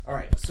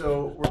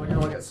So we're going to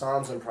look at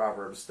Psalms and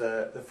Proverbs.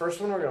 The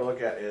first one we're going to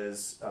look at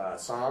is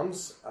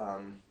Psalms.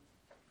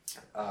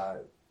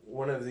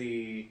 One of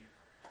the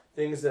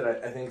things that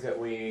I think that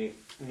we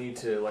need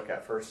to look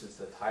at first is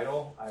the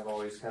title. I've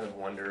always kind of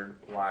wondered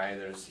why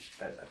there's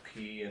a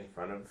P in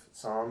front of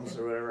Psalms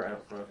or whatever. I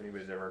don't know if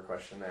anybody's ever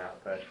questioned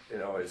that, but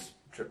it always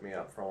tripped me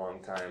up for a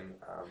long time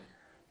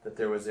that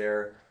there was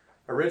there.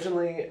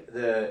 Originally,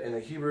 in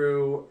the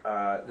Hebrew,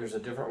 there's a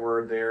different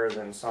word there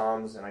than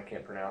Psalms, and I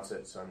can't pronounce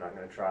it, so I'm not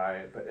going to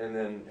try. But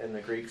then in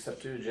the Greek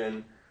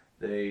Septuagint,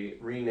 they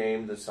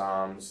renamed the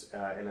Psalms,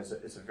 and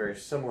it's a very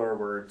similar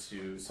word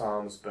to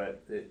Psalms,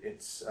 but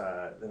it's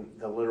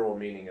the literal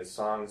meaning is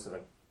songs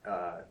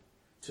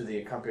to the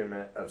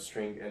accompaniment of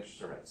stringed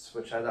instruments,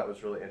 which I thought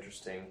was really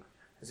interesting.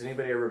 Has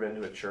anybody ever been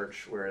to a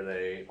church where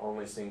they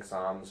only sing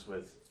Psalms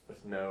with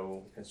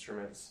no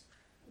instruments?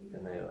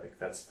 And they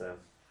that's the...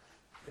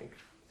 I think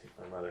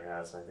my mother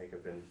has, and I think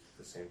I've been to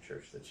the same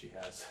church that she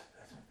has.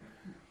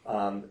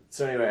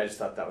 So anyway, I just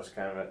thought that was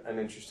kind of an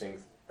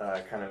interesting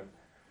kind of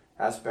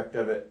aspect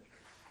of it.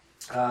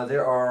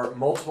 There are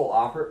multiple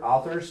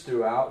authors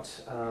throughout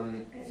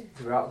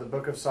the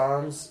book of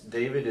Psalms.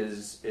 David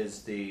is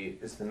the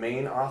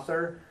main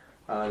author.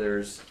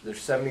 There's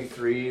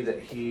 73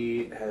 that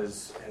he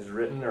has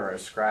written or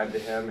ascribed to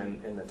him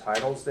in the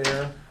titles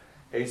there.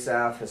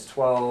 Asaph has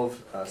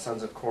 12,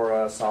 sons of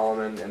Korah,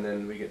 Solomon, and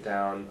then we get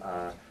down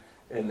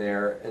in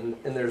there. And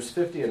there's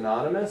 50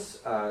 anonymous,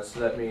 so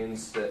that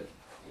means that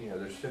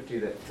there's 50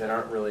 that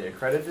aren't really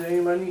accredited to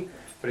anybody.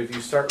 But if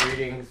you start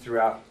reading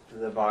throughout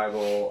the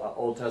Bible,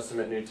 Old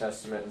Testament, New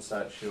Testament, and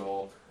such,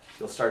 you'll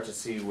start to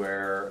see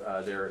where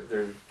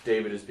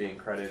David is being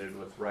credited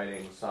with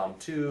writing Psalm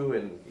 2,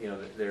 and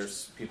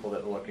there's people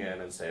that look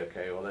in and say,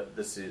 okay, well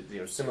this is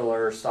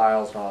similar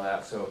styles and all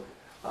that. So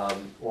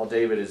while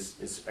David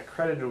is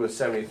accredited with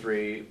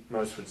 73,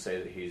 most would say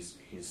that he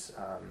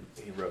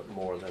wrote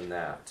more than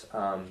that.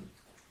 I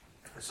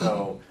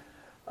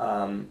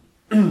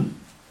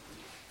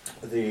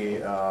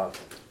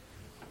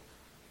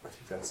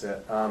think that's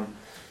it.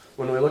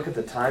 When we look at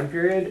the time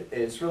period,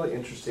 it's really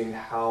interesting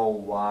how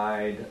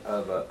wide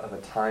of a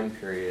time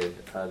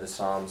period the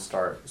Psalms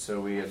start.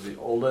 So we have the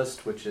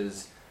oldest, which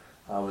was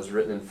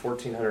written in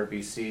 1400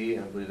 BC,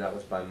 and I believe that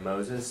was by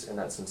Moses, and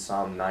that's in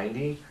Psalm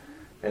 90.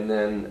 And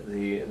then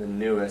the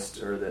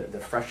newest, or the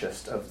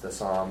freshest of the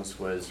Psalms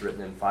was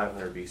written in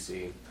 500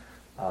 BC,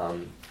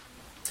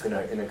 in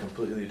a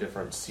completely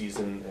different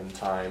season and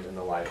time in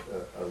the life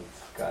of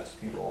God's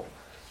people.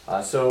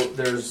 So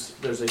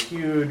there's a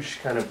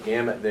huge kind of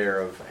gamut there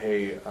of,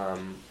 hey,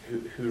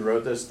 who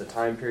wrote this, the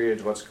time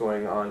period, what's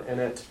going on in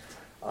it,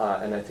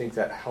 and I think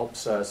that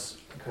helps us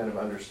kind of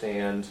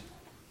understand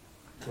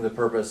the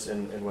purpose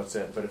and what's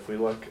in it. But if we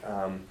look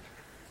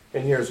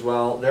in here as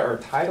well, there are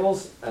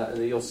titles that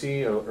you'll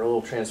see, or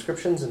little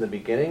transcriptions in the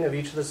beginning of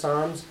each of the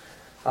Psalms.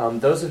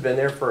 Those have been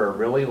there for a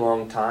really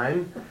long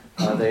time.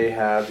 They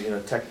have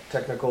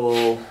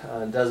technical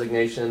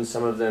designations.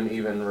 Some of them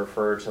even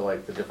refer to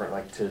the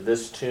different, to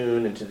this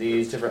tune and to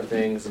these different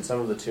things. And some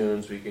of the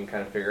tunes we can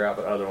kind of figure out,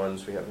 but other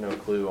ones we have no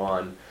clue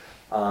on.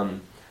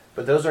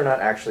 But those are not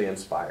actually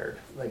inspired.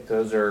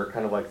 Those are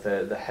kind of like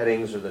the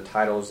headings or the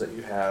titles that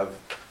you have.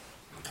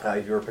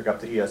 If you were to pick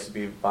up the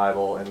ESV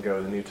Bible and go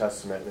to the New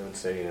Testament and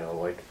say,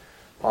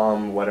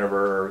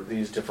 whatever,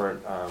 these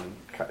different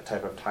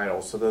type of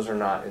titles. So those are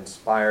not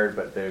inspired,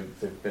 but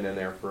they've been in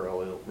there for a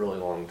really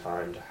long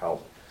time to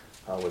help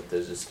with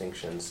those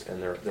distinctions,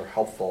 and they're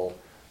helpful,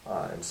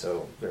 and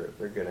so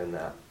they're good in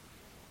that.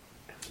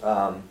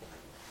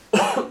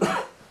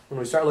 When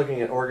we start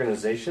looking at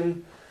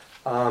organization,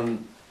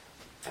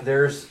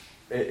 it's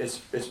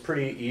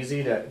pretty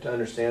easy to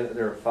understand that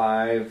there are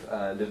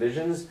 5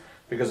 divisions,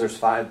 because there's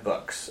 5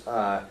 books.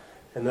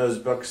 And those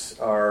books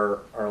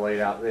are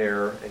laid out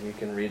there, and you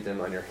can read them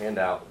on your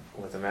handout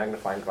with a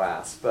magnifying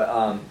glass.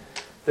 But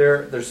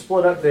they're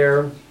split up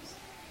there,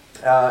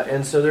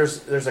 and so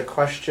there's a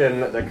question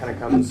that kind of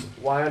comes: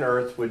 why on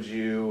earth did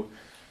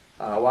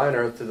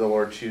the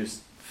Lord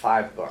choose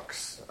 5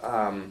 books?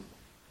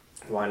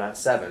 Why not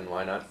 7?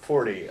 Why not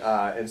 40?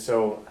 And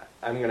so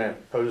I'm going to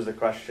pose the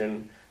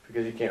question,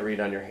 because you can't read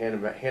on your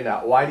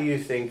handout. Why do you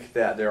think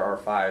that there are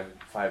five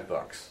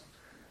books?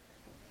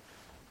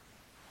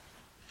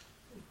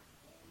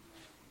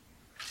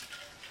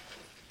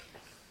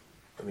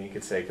 I mean, you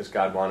could say because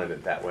God wanted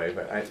it that way,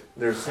 but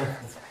there's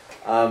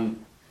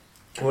one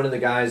of the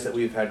guys that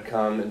we've had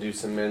come and do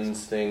some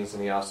men's things,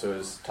 and he also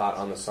is taught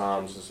on the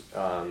Psalms, is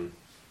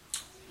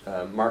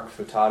Mark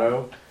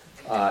Futato,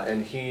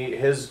 and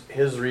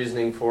his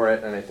reasoning for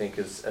it, and I think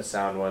is a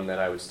sound one that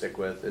I would stick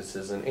with. This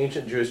is an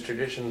ancient Jewish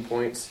tradition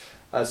points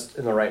us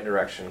in the right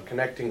direction,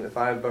 connecting the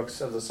 5 books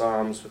of the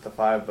Psalms with the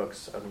 5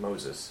 books of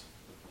Moses.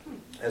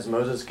 As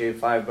Moses gave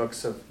 5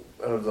 books of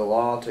the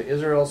law to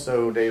Israel,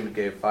 so David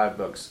gave 5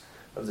 books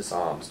of the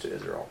Psalms to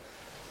Israel.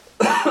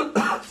 So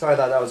I thought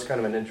that was kind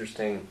of an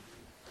interesting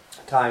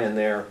tie in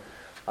there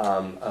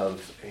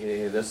of,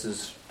 hey,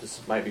 this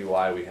might be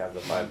why we have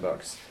the 5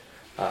 books.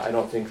 I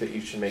don't think that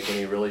you should make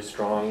any really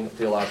strong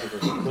theological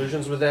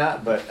conclusions with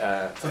that, but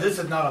so this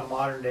is not a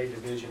modern day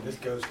division. This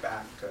goes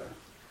back to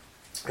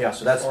so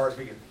as far as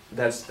we can.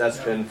 that's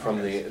been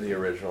from the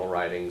original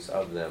writings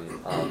of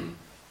them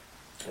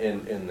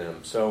in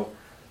them. So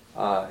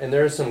and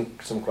there are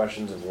some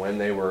questions of when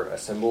they were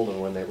assembled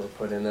and when they were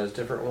put in those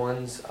different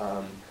ones,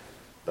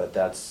 but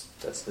that's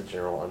the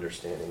general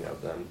understanding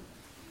of them.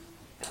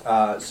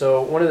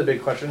 So one of the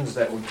big questions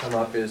that would come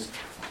up is,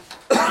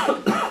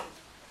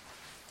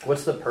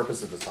 what's the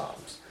purpose of the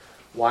Psalms?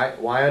 Why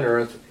on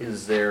earth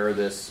is there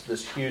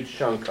this huge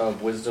chunk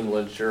of wisdom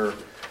literature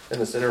in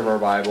the center of our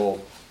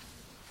Bible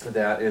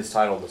that is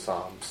titled the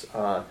Psalms?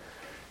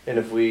 And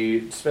if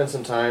we spend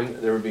some time,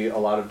 there would be a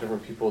lot of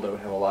different people that would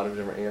have a lot of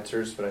different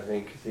answers, but I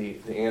think the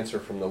answer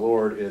from the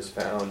Lord is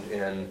found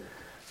in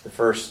the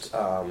first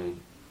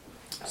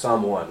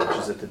Psalm 1, which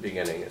is at the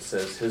beginning. It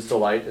says, "His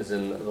delight is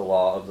in the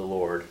law of the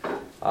Lord."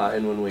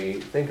 And when we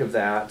think of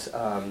that,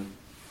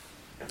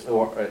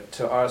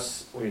 to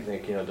us, we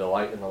think,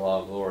 delight in the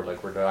law of the Lord,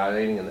 like we're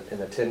delighting in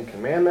the Ten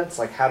Commandments.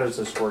 Like, how does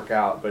this work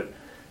out? But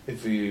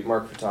if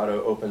Mark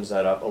Furtado opens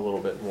that up a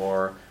little bit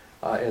more,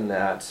 in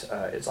that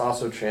it's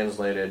also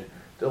translated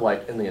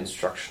delight in the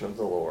instruction of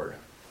the Lord.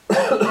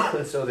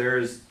 So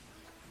there's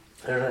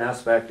an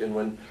aspect, and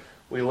when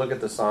we look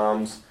at the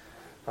Psalms,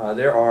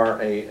 there are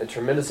a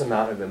tremendous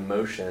amount of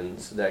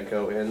emotions that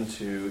go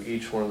into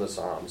each one of the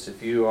Psalms.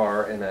 If you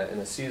are in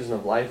a season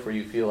of life where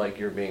you feel like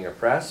you're being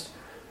oppressed,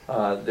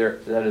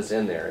 that is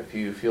in there. If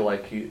you feel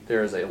like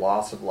there is a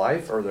loss of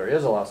life, or there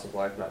is a loss of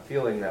life, not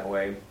feeling that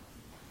way,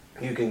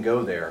 you can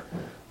go there.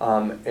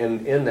 And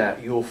in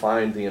that, you will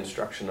find the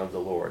instruction of the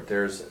Lord.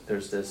 There's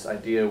this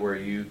idea where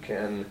you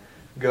can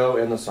go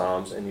in the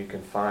Psalms and you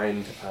can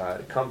find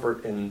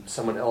comfort in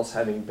someone else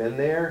having been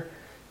there,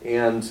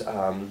 and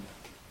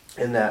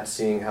in that,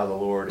 seeing how the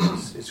Lord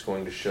is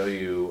going to show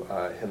you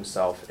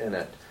himself in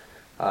it.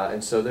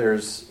 And so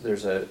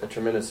there's a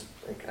tremendous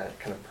kind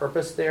of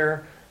purpose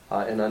there,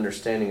 and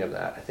understanding of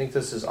that. I think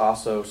this is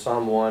also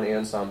Psalm 1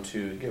 and Psalm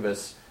 2 give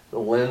us the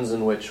lens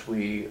in which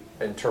we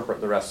interpret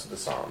the rest of the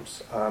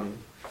Psalms.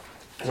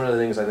 One of the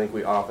things I think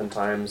we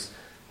oftentimes,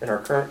 in our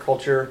current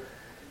culture,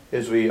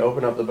 is we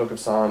open up the book of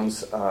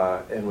Psalms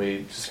and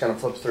we just kind of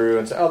flip through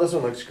and say, oh, this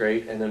one looks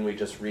great, and then we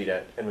just read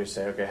it and we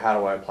say, okay, how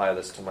do I apply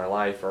this to my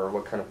life, or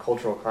what kind of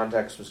cultural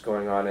context was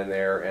going on in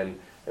there, and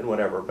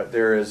whatever. But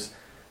there is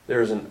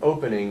an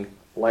opening,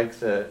 like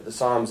the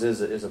Psalms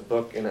is a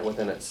book in it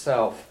within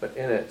itself, but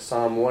in it,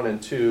 Psalm 1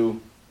 and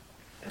 2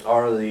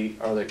 are the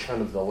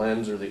kind of the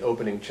lens or the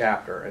opening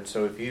chapter. And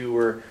so if you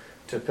were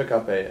to pick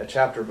up a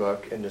chapter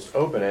book and just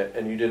open it,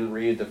 and you didn't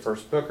read the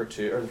first book or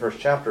two, or the first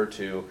chapter or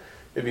two,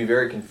 it'd be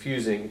very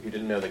confusing if you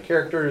didn't know the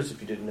characters,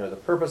 if you didn't know the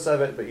purpose of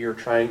it, but you were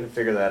trying to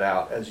figure that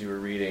out as you were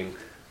reading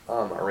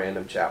a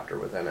random chapter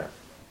within it.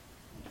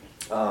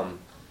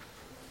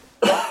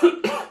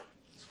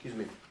 Excuse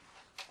me.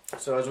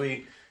 So as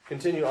we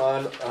continue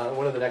on,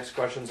 one of the next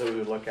questions that we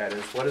would look at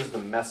is, what is the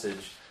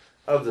message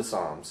of the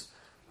Psalms?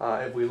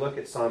 If we look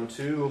at Psalm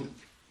 2,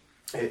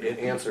 it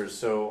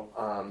answers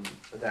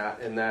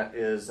that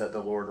is that the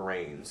Lord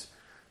reigns.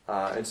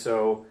 And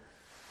so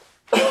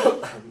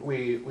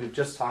we've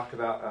just talked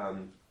about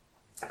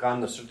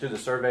gone through the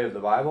survey of the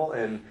Bible,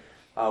 and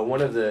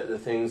one of the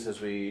things as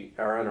we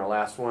are on our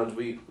last ones,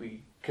 we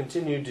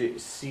continue to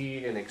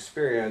see and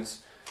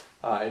experience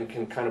and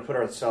can kind of put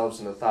ourselves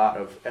in the thought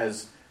of,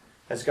 as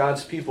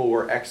God's people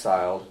were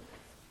exiled,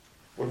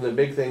 one of the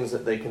big things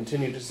that they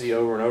continue to see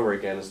over and over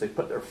again is they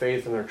put their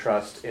faith and their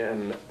trust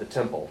in the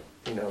temple.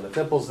 The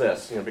temple's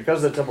this,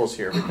 because the temple's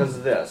here, because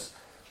of this.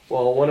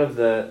 Well, one of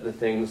the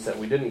things that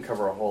we didn't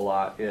cover a whole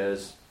lot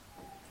is,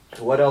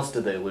 what else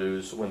did they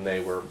lose when they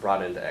were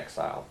brought into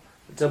exile?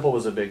 The temple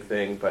was a big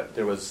thing, but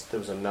there was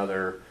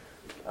another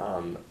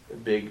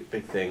big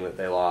thing that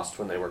they lost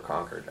when they were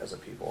conquered as a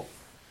people.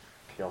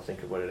 Can y'all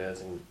think of what it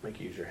is and make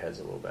you use your heads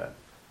a little bit?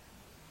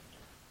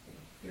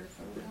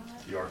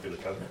 The Ark of the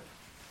Covenant.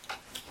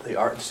 The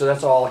Ark. So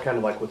that's all kind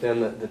of like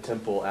within the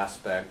temple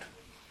aspect.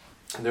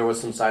 There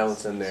was some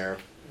silence in there.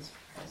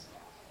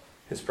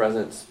 His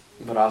presence,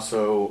 but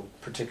also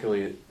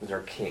particularly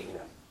their king.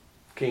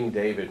 King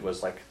David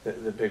was like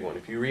the big one.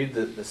 If you read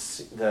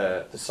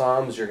the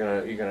Psalms, you're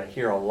gonna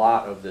hear a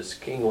lot of this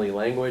kingly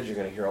language. You're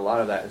gonna hear a lot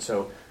of that. And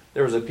so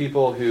there was a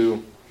people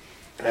who,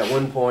 at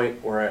one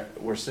point,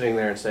 were sitting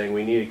there and saying,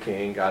 "We need a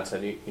king." God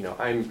said,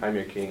 I'm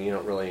your king. You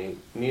don't really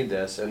need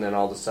this." And then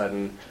all of a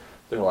sudden,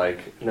 they're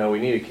like, "No, we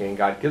need a king."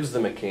 God gives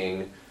them a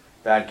king,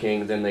 bad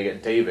king. Then they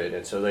get David,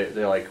 and so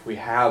they're like, "We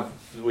have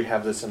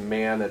this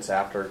man that's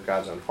after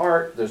God's own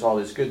heart." There's all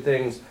these good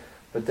things.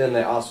 But then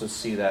they also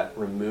see that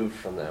removed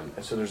from them.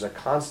 And so there's a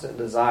constant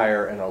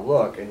desire and a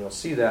look, and you'll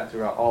see that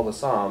throughout all the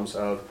Psalms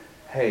of,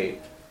 hey,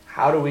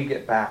 how do we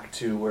get back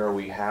to where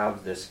we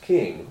have this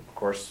king? Of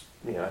course,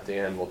 at the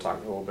end we'll talk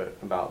a little bit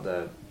about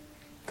the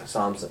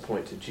Psalms that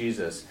point to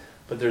Jesus.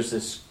 But there's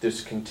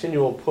this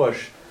continual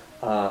push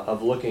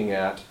of looking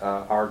at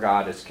our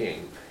God as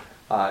king.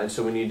 And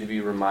so we need to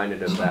be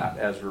reminded of that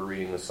as we're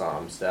reading the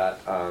Psalms, that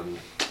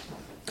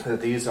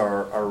that these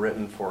are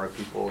written for a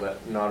people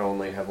that not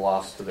only have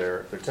lost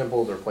their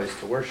temple, their place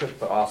to worship,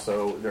 but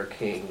also their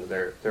king.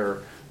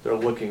 They're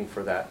looking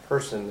for that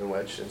person in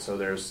which, and so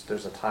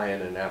there's a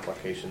tie-in and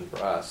application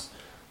for us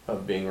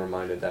of being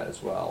reminded that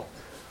as well.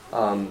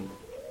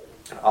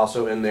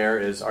 Also in there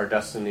is our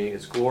destiny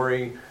is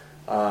glory,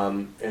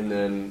 and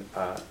then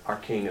our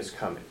King is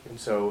coming. And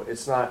so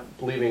it's not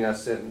leaving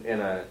us in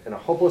a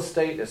hopeless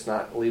state. It's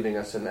not leaving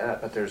us in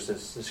that, but there's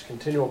this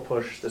continual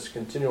push, this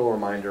continual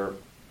reminder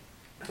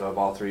of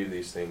all three of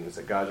these things,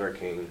 that God's our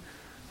King,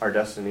 our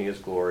destiny is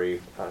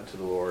glory to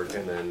the Lord,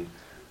 and then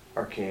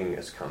our King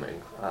is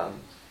coming.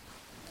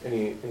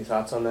 Any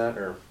thoughts on that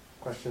or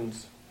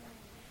questions?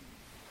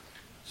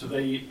 So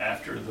they,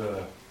 after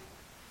the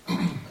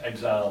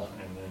exile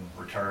and then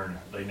return,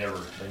 they never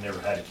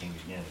had a king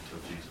again until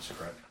Jesus,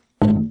 correct?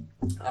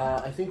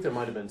 I think there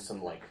might have been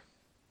some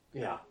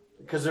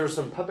because there were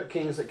some puppet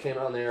kings that came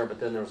on there, but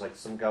then there was like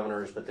some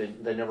governors, but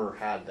they never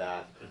had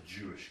that.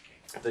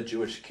 The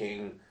Jewish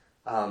king,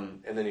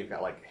 and then you've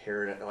got like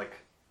Herod, like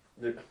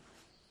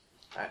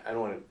I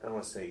don't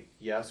want to say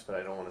yes, but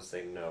I don't want to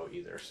say no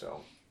either.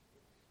 So,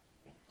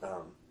 that's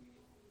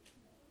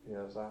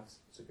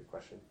a good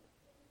question.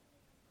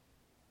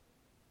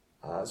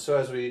 So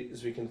as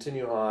we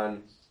continue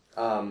on,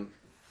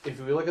 if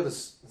we look at the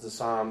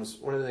Psalms,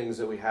 one of the things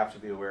that we have to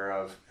be aware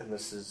of, and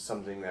this is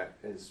something that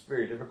is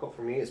very difficult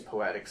for me, is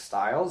poetic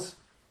styles.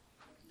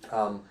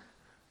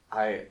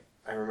 I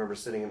remember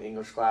sitting in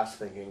English class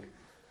thinking,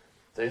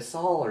 this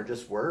all are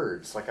just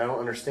words. Like, I don't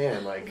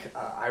understand. Like,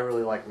 I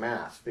really like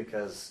math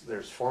because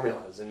there's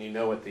formulas and you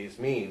know what these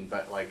mean,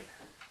 but like,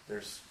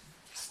 there's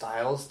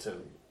styles to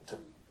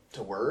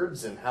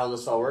words and how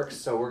this all works.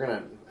 So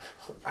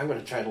I'm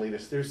gonna try to lead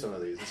us through some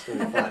of these. It's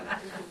gonna be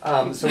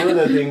fun. So one of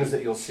the things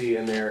that you'll see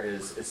in there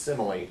is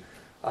simile,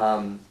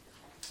 and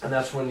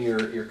that's when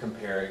you're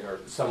comparing, or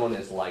someone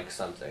is like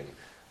something,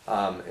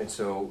 and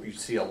so you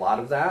see a lot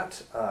of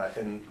that.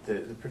 And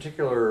the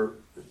particular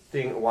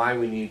thing why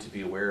we need to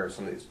be aware of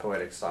some of these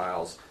poetic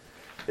styles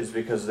is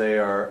because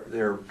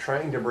they're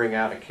trying to bring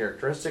out a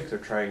characteristic. They're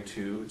trying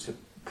to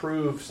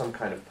prove some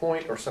kind of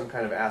point or some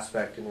kind of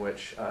aspect in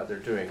which they're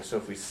doing. So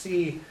if we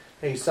see,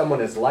 hey, someone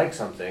is like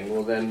something,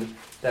 well then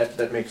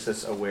that makes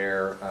us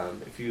aware.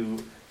 If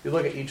you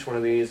look at each one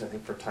of these, I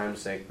think for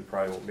time's sake we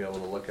probably won't be able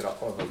to look at all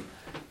of them,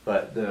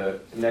 but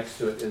the next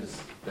to it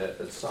is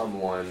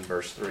Psalm 1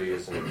 verse 3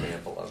 is an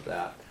example of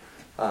that.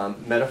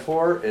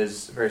 Metaphor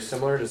is very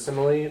similar to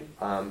simile.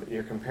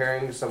 You're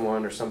comparing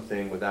someone or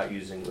something without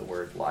using the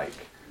word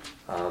like.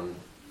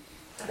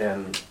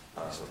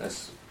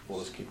 We'll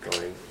just keep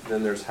going.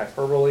 Then there's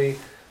hyperbole,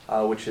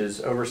 which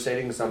is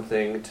overstating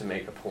something to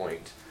make a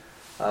point.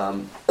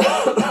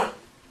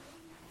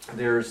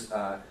 There's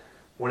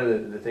one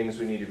of the things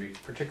we need to be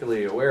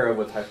particularly aware of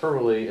with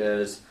hyperbole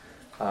is,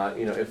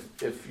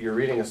 if you're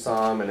reading a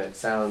psalm and it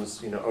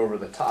sounds, over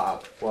the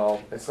top,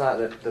 well, it's not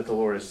that the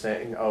Lord is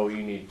saying, oh,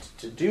 you need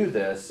to do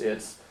this.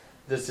 It's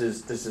this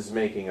is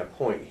making a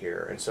point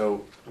here, and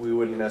so we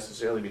wouldn't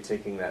necessarily be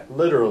taking that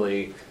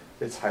literally.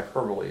 It's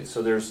hyperbole.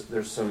 So there's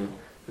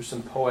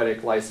some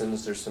poetic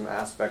license, there's some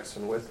aspects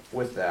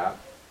with that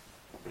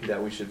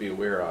we should be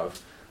aware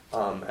of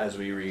as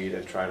we read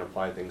and try and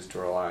apply things to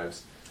our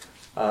lives.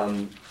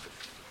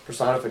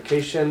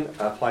 Personification,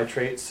 apply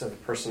traits of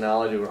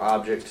personality to an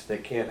object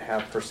that can't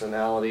have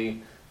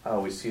personality.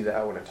 We see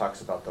that when it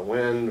talks about the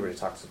wind, when it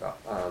talks about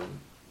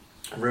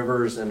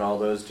rivers and all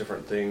those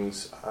different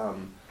things.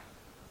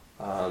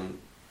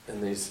 And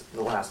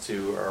the last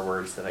two are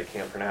words that I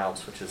can't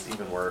pronounce, which is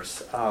even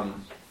worse.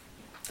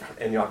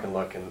 And y'all can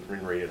look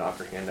and read it off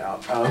your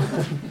handout.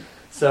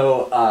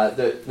 So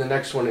the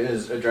next one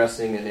is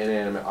addressing an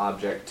inanimate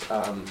object.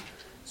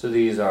 So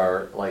these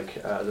are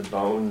like the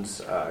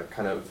bones,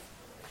 kind of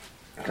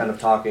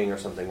talking or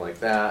something like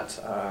that.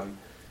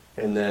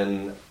 And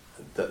then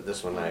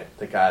this one,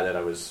 the guy that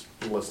I was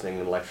listening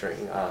and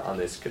lecturing on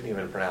this couldn't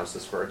even pronounce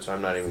this word, so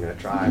I'm not even going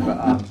to try.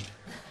 But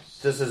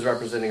this is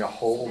representing a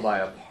whole by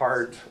a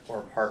part or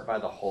a part by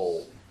the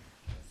whole.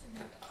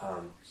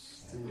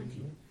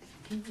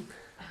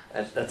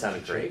 That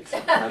sounded great.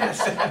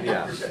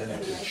 Yeah.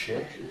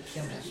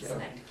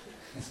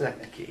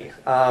 Snacky.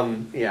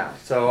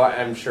 So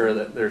I'm sure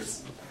that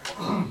there's.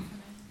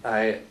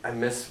 I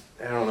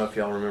don't know if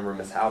y'all remember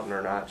Miss Houghton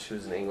or not. She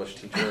was an English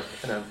teacher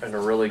and a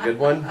really good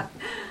one.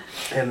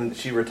 And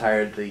she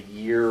retired the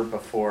year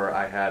before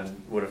I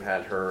would have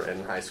had her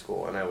in high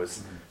school, and I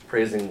was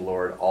praising the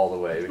Lord all the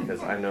way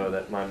because I know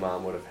that my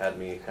mom would have had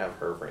me have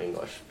her for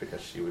English because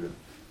she would have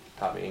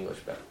taught me English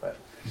better, but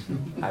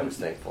I was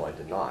thankful I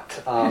did not.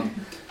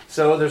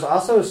 So there's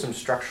also some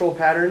structural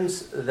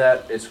patterns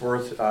that it's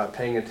worth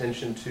paying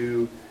attention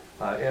to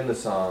in the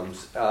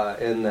Psalms,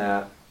 in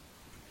that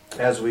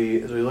as we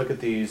look at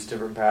these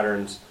different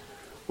patterns,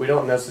 we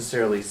don't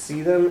necessarily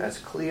see them as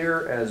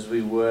clear as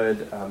we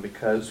would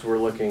because we're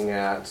looking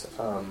at,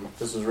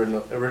 this was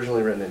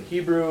originally written in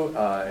Hebrew,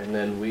 and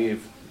then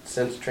we've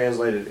since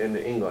translated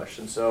into English.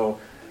 And so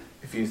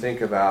if you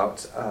think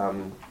about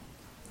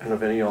I don't know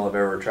if any of y'all have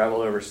ever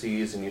traveled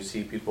overseas and you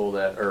see people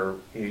that, or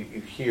you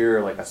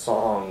hear like a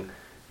song,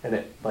 and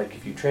it, like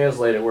if you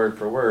translate it word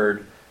for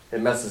word, it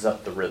messes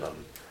up the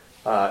rhythm.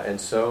 And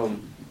so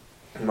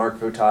Mark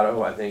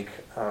Votato, I think,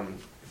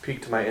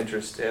 piqued my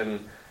interest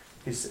in.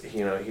 He's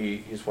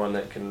one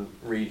that can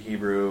read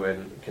Hebrew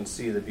and can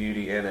see the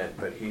beauty in it.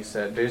 But he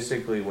said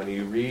basically when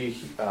you read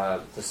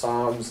the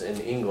Psalms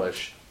in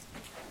English,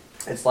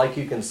 it's like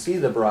you can see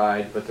the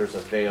bride, but there's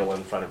a veil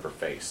in front of her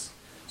face.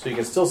 So you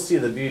can still see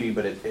the beauty,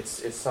 but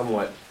it's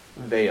somewhat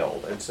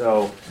veiled. And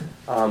so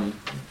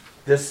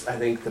this, I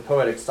think, the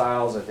poetic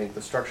styles, I think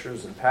the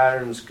structures and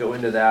patterns go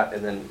into that,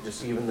 and then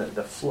just even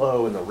the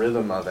flow and the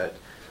rhythm of it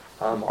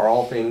are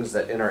all things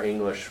that in our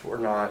English we're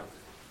not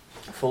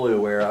fully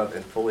aware of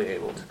and fully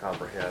able to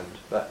comprehend.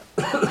 But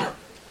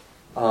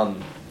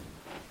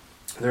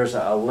there's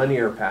a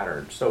linear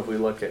pattern. So if we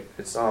look at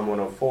Psalm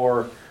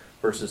 104,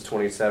 verses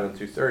 27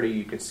 through 30,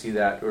 you can see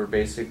that where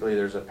basically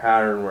there's a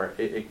pattern where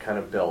it kind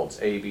of builds.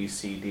 A, B,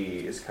 C, D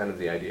is kind of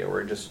the idea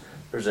where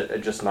there's a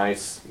just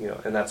nice,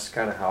 and that's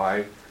kind of how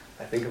I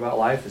think about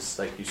life. It's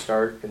like you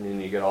start and then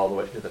you get all the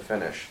way to the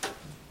finish.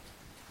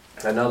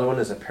 Another one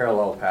is a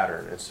parallel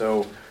pattern. And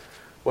so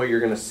what you're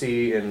going to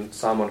see in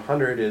Psalm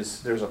 100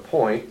 is there's a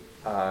point,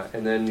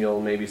 and then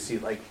you'll maybe see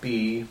like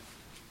B,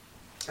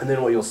 and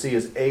then what you'll see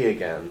is A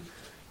again,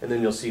 and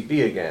then you'll see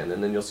B again,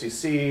 and then you'll see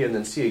C, and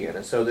then C again.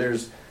 And so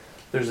there's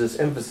this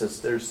emphasis,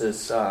 there's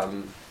this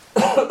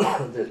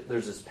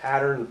there's this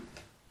pattern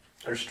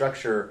or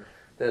structure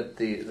that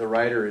the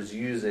writer is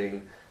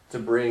using to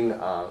bring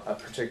a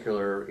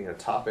particular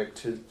topic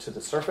to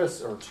the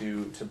surface, or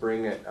to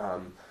bring it a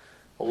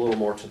little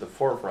more to the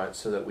forefront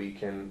so that we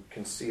can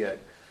see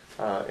it.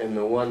 And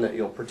the one that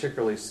you'll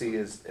particularly see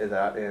is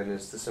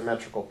the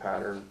symmetrical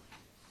pattern,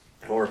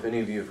 or if any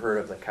of you have heard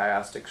of the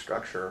chiastic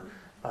structure,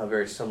 a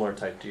very similar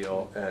type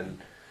deal. And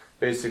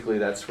basically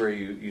that's where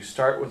you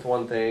start with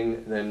one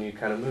thing, then you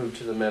kind of move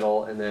to the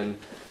middle, and then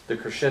the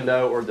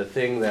crescendo, or the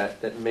thing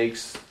that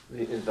makes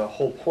the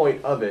whole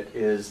point of it,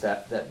 is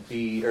that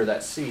B or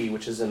that C,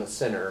 which is in the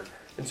center.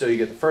 And so you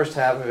get the first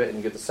half of it and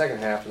you get the second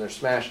half, and they're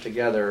smashed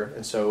together,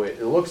 and so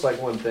it looks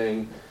like one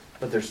thing,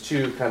 but there's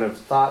two kind of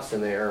thoughts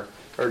in there,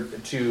 or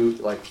two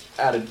like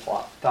added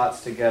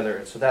thoughts together.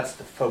 And so that's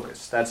the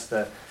focus, that's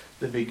the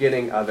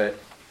beginning of it.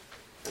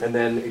 And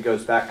then it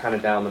goes back kind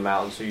of down the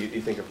mountain. So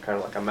you think of kind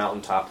of like a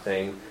mountaintop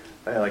thing.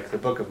 Like the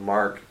book of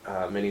Mark,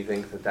 many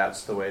think that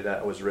that's the way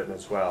that was written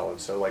as well. And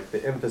so like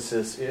the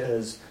emphasis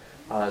is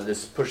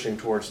this pushing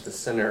towards the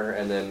center,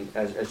 and then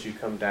as you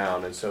come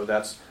down. And so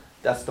that's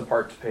the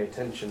part to pay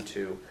attention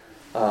to.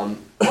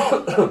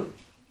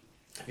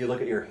 If you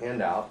look at your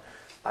handout,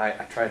 I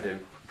tried to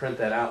print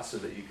that out so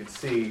that you could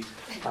see.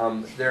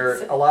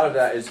 A lot of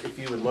that is, if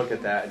you would look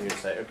at that and you'd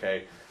say,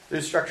 okay,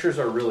 those structures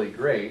are really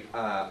great.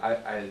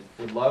 I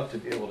would love to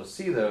be able to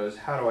see those.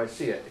 How do I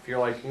see it? If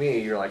you're like me,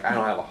 you're like, I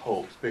don't have a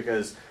hope,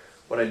 because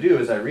what I do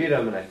is I read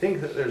them and I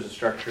think that there's a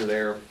structure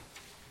there,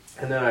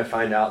 and then I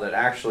find out that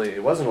actually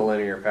it wasn't a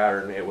linear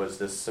pattern, it was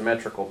this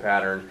symmetrical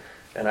pattern,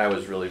 and I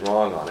was really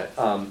wrong on it.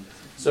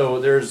 So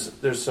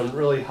there's some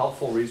really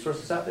helpful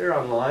resources out there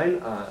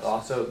online.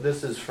 Also,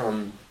 this is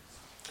from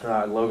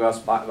Logos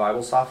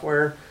Bible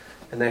Software,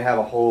 and they have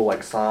a whole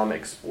like Psalm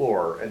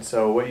Explorer. And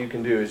so what you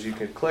can do is you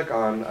can click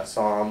on a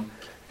psalm,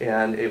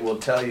 and it will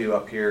tell you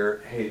up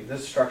here, hey,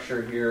 this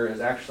structure here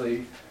is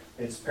actually,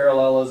 it's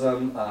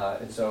parallelism,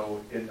 and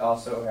so it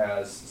also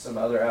has some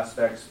other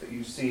aspects that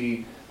you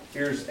see.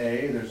 Here's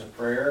A, there's a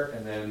prayer,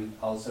 and then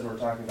all of a sudden we're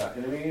talking about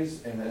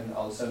enemies, and then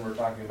all of a sudden we're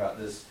talking about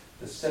this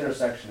center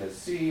section is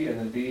C, and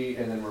then B,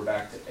 and then we're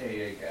back to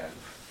A again.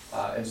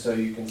 And so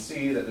you can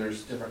see that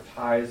there's different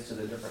ties to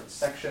the different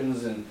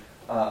sections, and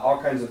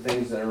all kinds of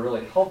things that are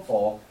really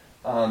helpful.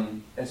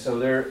 And so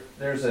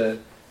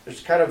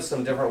there's kind of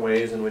some different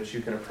ways in which you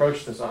can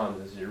approach the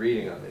Psalms as you're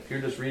reading them. If you're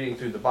just reading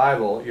through the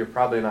Bible, you're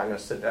probably not going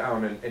to sit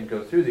down and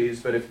go through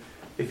these. But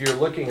if you're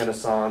looking at a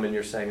Psalm and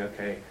you're saying,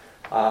 okay,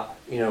 how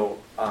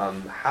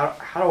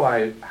do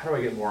I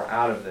get more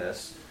out of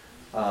this?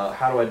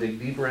 How do I dig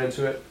deeper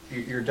into it?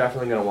 You're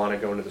definitely going to want to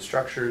go into the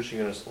structures.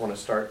 You're going to want to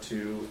start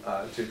to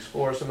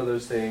explore some of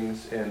those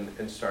things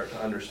and start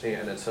to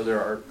understand. And so there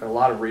are a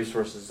lot of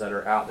resources that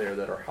are out there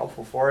that are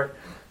helpful for it.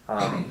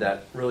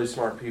 That really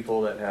smart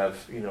people that have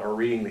are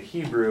reading the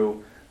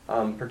Hebrew.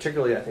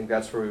 Particularly, I think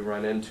that's where we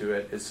run into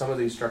it. Is some of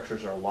these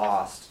structures are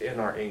lost in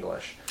our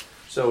English,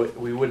 so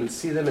we wouldn't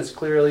see them as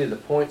clearly. The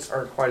points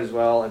aren't quite as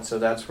well, and so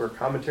that's where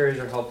commentaries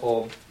are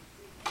helpful.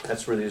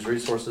 That's where these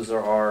resources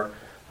are.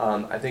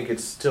 I think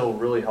it's still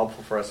really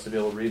helpful for us to be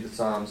able to read the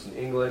Psalms in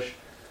English,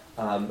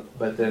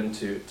 but then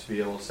to be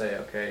able to say,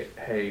 okay,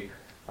 hey,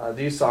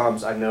 these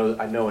Psalms, I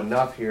know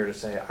enough here to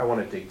say I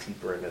want to dig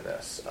deeper into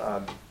this.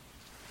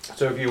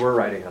 So if you were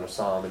writing on a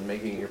Psalm and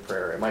making your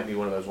prayer, it might be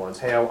one of those ones,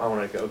 hey, I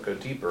want to go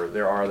deeper.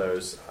 There are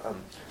those,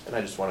 and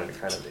I just wanted to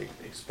kind of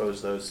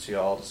expose those to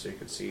y'all so you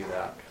could see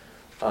that.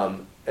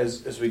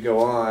 As we go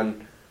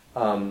on,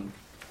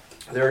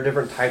 there are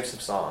different types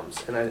of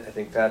Psalms, and I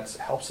think that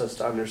helps us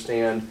to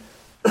understand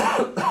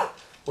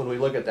when we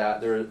look at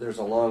that, there's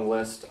a long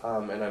list,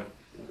 and I've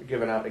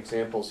given out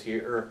examples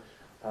here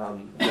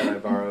that I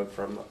borrowed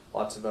from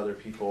lots of other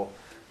people.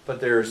 But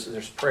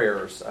there's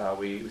prayers.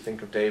 We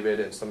think of David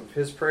and some of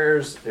his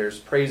prayers. There's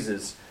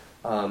praises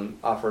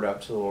offered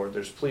up to the Lord.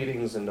 There's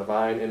pleadings and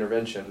divine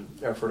intervention,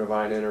 for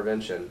divine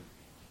intervention.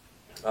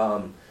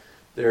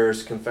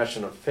 There's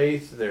confession of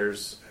faith.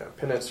 There's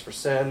penance for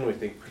sin. We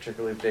think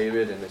particularly of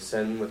David and his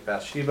sin with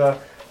Bathsheba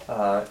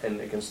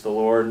and against the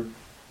Lord.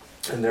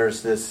 And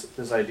there's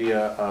this idea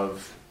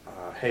of,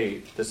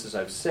 hey, this is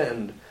I've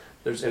sinned.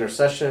 There's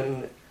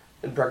intercession,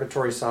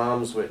 imprecatory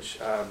psalms, which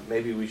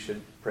maybe we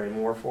should pray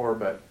more for,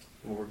 but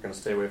we're going to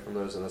stay away from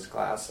those in this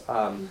class.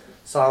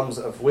 Psalms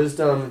of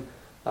wisdom,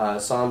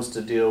 psalms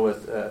to deal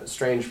with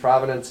strange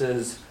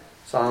providences,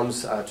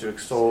 psalms to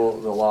extol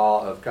the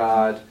law of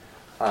God.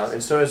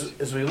 And so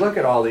as we look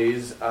at all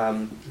these,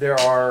 there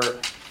are,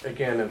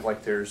 again,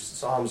 like there's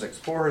Psalms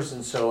explorers,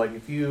 and so like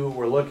if you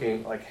were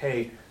looking like,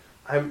 hey,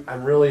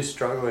 I'm really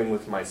struggling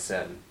with my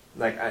sin.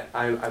 Like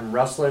I'm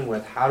wrestling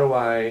with how do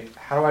I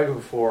go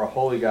before a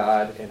holy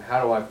God, and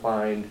how do I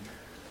find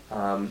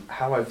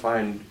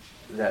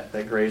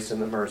that grace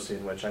and the mercy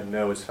in which I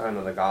know is found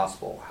in the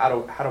gospel? How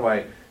do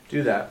I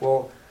do that?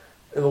 Well,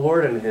 the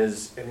Lord in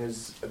his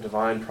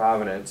divine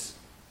providence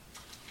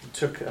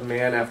took a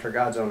man after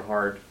God's own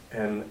heart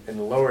and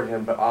lowered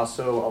him, but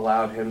also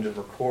allowed him to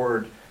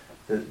record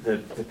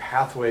the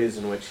pathways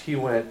in which he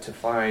went to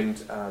find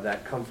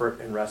that comfort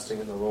and resting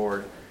in the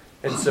Lord.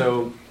 And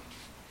so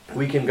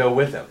we can go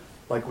with him.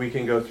 Like we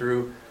can go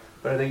through,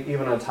 but I think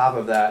even on top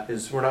of that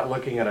is we're not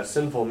looking at a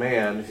sinful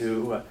man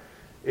who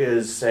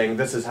is saying,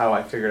 this is how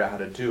I figured out how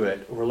to do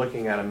it. We're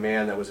looking at a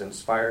man that was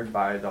inspired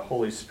by the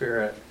Holy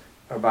Spirit,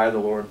 or by the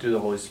Lord through the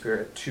Holy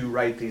Spirit, to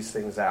write these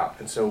things out.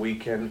 And so we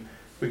can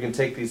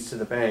take these to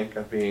the bank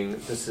of being,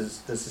 this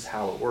is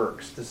how it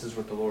works. This is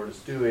what the Lord is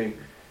doing.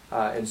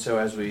 And so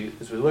as we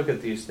look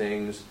at these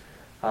things,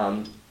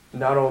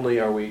 not only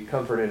are we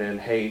comforted in,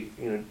 hey,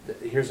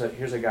 here's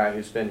a guy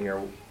who's been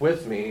here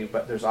with me,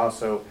 but there's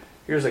also,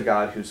 here's a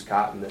God who's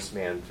gotten this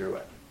man through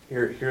it.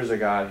 Here's a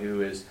God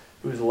who's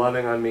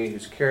loving on me,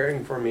 who's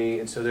caring for me.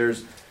 And so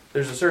there's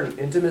a certain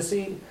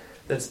intimacy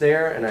that's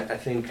there, and I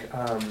think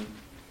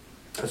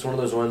it's one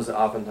of those ones that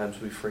oftentimes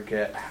we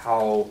forget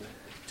how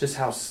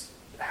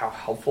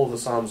helpful the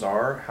Psalms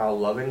are, how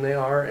loving they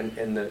are,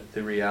 and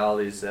the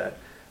realities that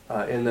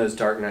in those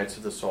dark nights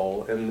of the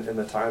soul, in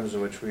the times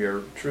in which we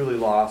are truly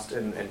lost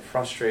and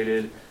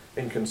frustrated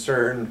and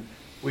concerned,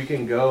 we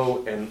can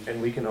go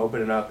and we can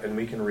open it up and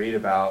we can read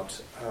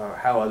about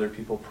how other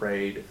people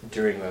prayed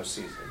during those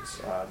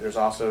seasons. There's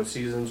also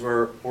seasons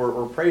where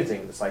we're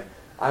praising. It's like,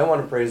 I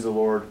want to praise the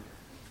Lord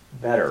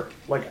better.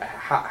 Like,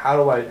 how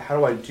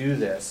do I do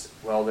this?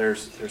 Well,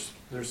 there's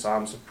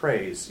psalms of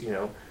praise.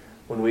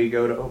 When we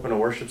go to open a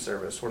worship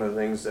service, one of the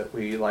things that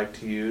we like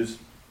to use,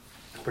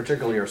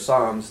 particularly are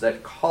psalms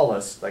that call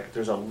us, like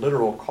there's a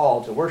literal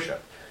call to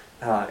worship.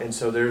 And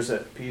so there's a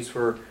piece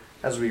where,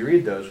 as we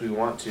read those, we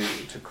want to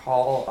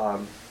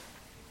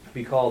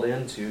be called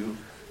in to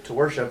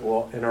worship.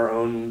 Well, in our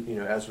own,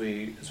 as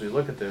we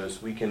look at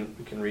those, we can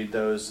read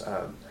those.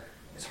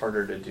 It's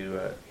harder to do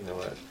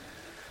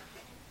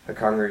a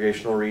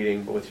congregational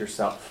reading, but with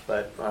yourself.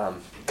 But that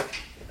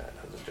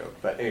was a joke.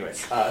 But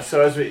anyways,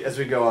 so as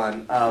we go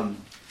on,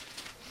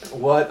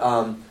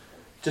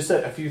 just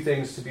a few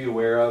things to be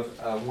aware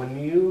of.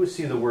 When you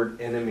see the word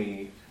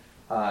enemy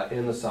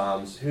in the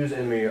Psalms, whose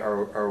enemy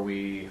are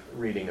we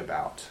reading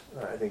about?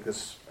 I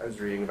was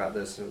reading about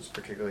this, and it was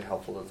particularly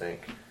helpful to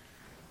think.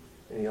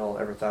 Any y'all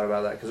ever thought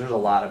about that? Because there's a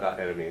lot about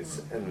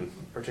enemies, and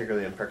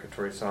particularly in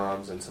imprecatory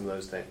Psalms and some of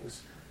those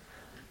things.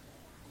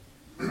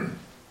 A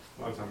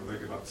lot of times I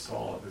think about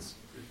Saul if it's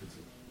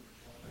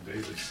a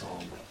David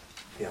psalm.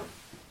 Yeah.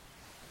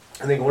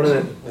 I think one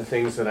of the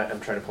things that I'm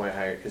trying to point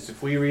out here is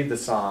if we read the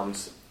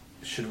Psalms,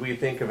 should we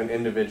think of an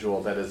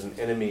individual that is an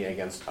enemy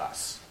against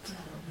us?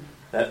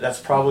 That's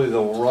probably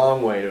the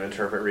wrong way to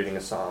interpret reading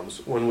the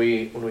Psalms. When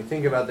we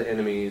think about the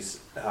enemies,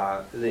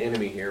 the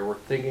enemy here, we're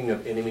thinking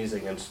of enemies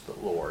against the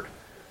Lord.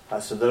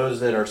 So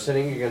those that are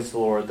sinning against the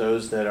Lord,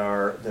 those that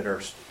are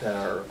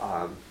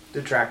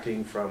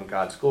detracting from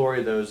God's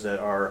glory, those that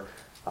are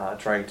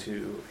trying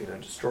to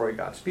destroy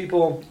God's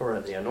people or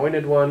the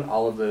Anointed One,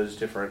 all of those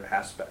different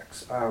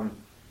aspects.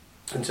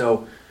 And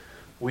so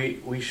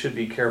we should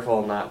be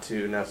careful not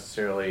to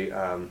necessarily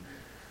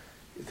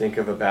think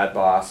of a bad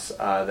boss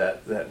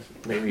that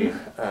maybe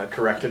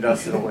corrected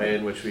us in a way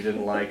in which we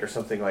didn't like or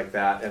something like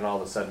that, and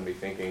all of a sudden be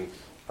thinking,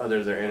 oh,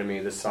 they're their enemy,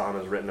 this psalm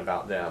is written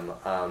about them.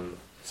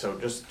 So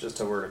just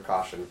a word of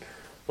caution.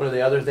 One of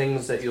the other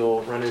things that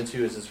you'll run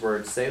into is this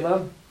word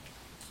Selah.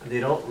 They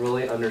don't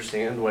really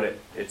understand what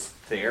it's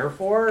there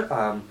for.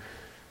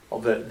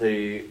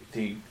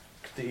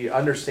 The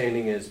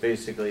understanding is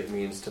basically it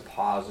means to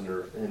pause and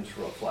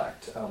to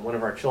reflect. One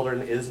of our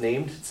children is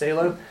named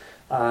Selah,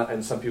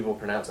 and some people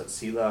pronounce it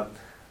Selah,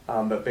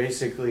 but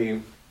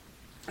basically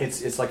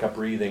it's like a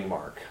breathing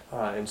mark.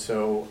 And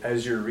so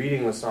as you're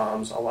reading the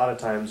Psalms, a lot of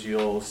times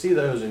you'll see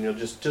those and you'll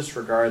just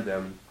disregard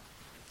them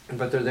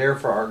but they're there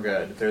for our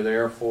good.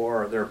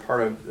 They're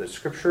part of the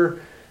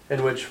Scripture,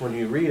 in which when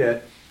you read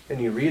it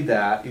and you read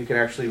that, you can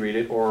actually read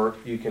it or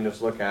you can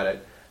just look at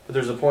it. But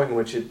there's a point in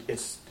which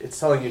it's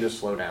telling you to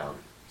slow down.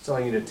 It's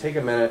telling you to take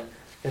a minute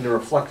and to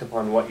reflect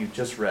upon what you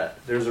just read.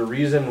 There's a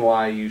reason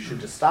why you should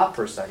just stop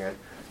for a second,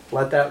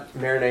 let that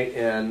marinate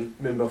in,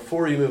 and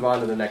before you move on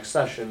to the next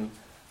session,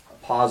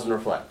 pause and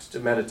reflect, to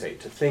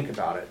meditate, to think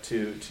about it,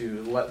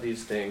 to let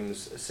these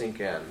things sink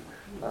in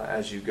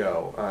as you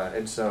go.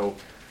 And so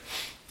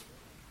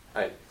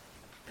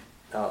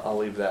I'll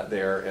leave that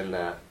there in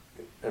that.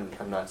 And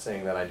I'm not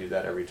saying that I do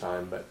that every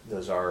time, but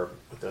those are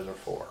what those are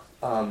for.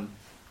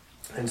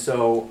 And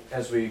so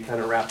as we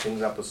kind of wrap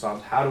things up with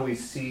Psalms, how do we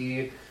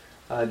see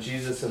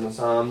Jesus in the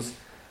Psalms?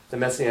 The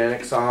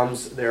Messianic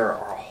Psalms, there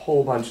are a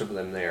whole bunch of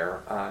them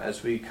there.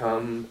 As we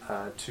come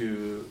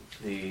to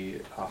the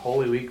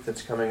Holy Week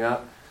that's coming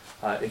up,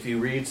 if you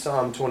read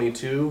Psalm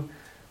 22,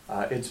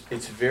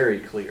 it's very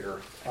clear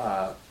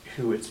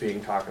who it's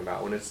being talked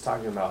about. When it's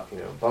talking about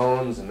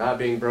bones and not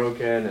being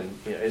broken, and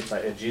it's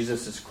like and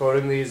Jesus is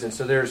quoting these, and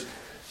so there's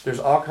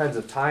all kinds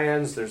of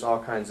tie-ins. There's all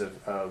kinds of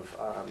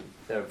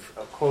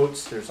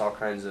quotes. There's all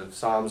kinds of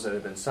psalms that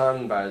have been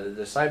sung by the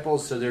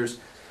disciples. So there's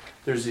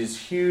these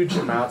huge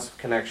amounts of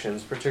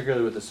connections,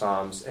 particularly with the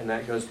Psalms, and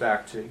that goes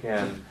back to,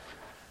 again,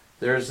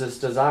 there's this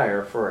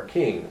desire for a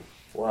king.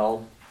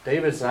 Well,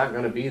 David's not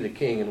going to be the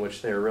king in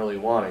which they're really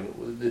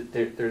wanting.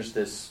 There's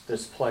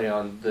this play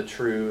on the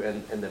true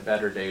and the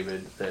better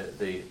David,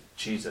 the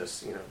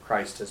Jesus,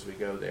 Christ as we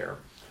go there.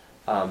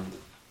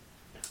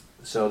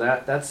 So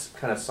that's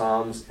kind of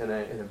Psalms in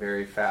a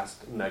very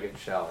fast nugget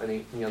shell.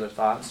 Any other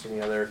thoughts? Any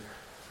other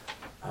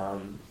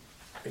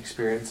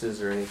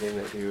experiences or anything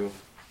that you...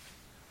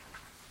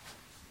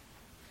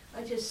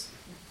 I just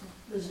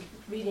was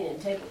reading in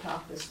Table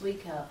Talk this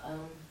week how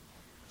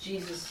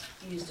Jesus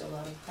used a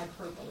lot of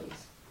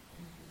hyperboles.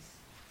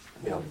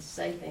 He would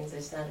say things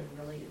that sounded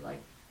really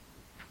like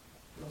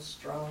real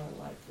strong,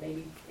 like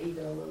maybe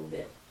even a little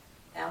bit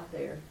out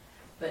there,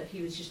 but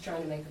he was just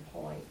trying to make a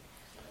point.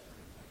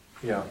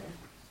 Yeah.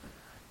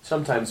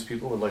 Sometimes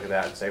people would look at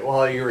that and say,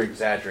 well, you're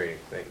exaggerating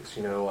things.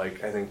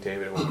 Like I think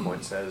David at one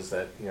point says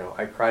that,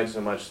 I cried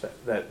so much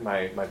that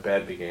my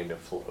bed began to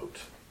float.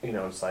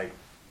 It's like,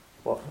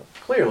 well,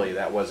 clearly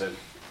that wasn't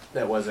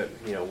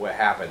what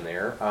happened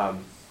there.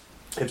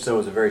 If so, it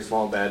was a very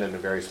small bed in a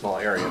very small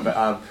area.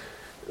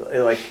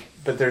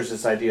 But there's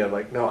this idea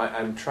of no,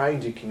 I'm trying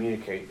to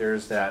communicate.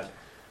 There's that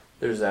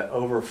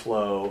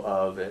overflow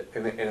of it,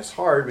 and it's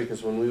hard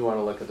because when we want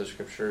to look at the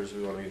Scriptures,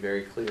 we want to be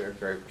very clear,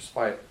 very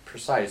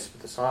precise.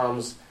 But the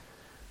Psalms,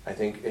 I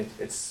think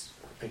it's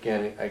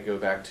again, I go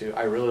back to,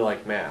 I really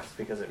like math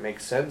because it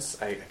makes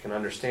sense. I can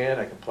understand.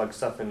 I can plug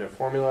stuff into a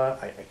formula.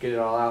 I get it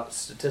all out.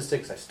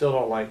 Statistics, I still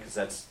don't like because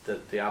that's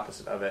the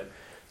opposite of it.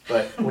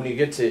 But when you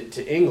get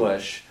to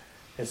English,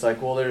 it's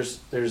like, well, there's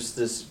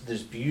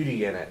this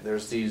beauty in it.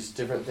 There's these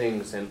different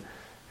things, and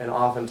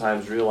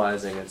oftentimes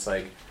realizing it's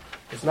like,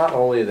 it's not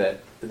only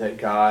that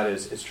God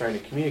is trying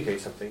to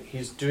communicate something,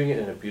 He's doing it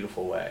in a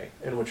beautiful way,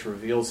 in which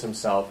reveals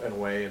Himself in a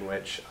way in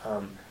which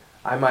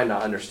I might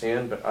not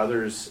understand, but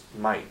others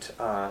might.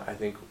 I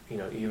think,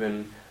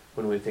 even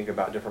when we think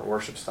about different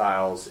worship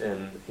styles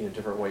and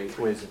different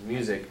ways of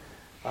music,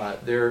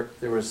 there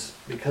was,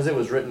 because it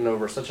was written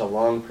over such a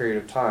long period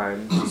of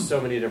time, to so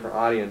many different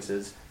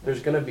audiences,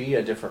 there's going to be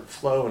a different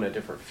flow and a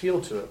different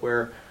feel to it,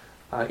 where,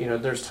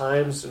 there's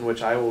times in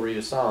which I will read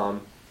a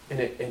psalm, and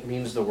it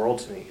means the world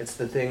to me. It's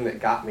the thing that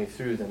got me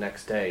through the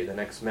next day, the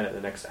next minute, the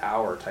next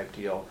hour type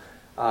deal.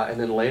 And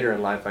then later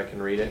in life I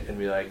can read it and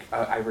be like,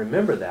 I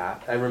remember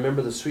that. I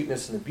remember the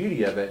sweetness and the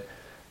beauty of it,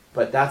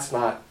 but that's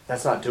not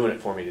doing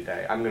it for me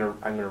today. I'm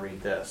gonna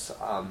read this.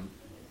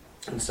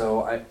 And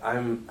so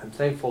I'm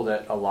thankful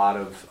that a lot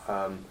of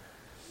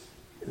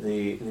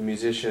the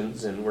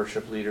musicians and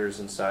worship leaders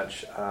and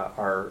such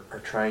are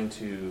trying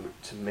to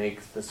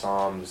make the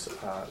Psalms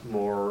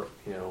more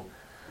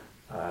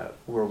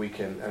where we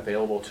can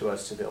available to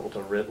us to be able to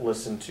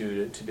listen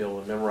to be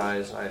able to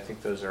memorize. And I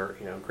think those are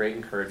great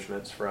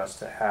encouragements for us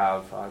to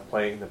have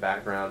playing in the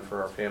background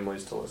for our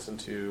families to listen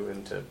to,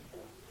 and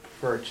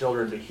for our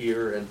children to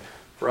hear, and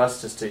for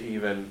us just to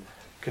even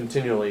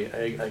continually,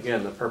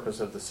 again, the purpose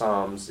of the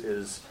Psalms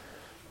is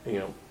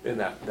in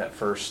that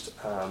first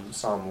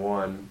Psalm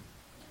 1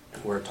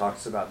 where it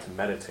talks about to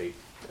meditate.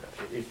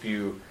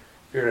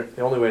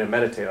 The only way to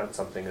meditate on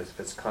something is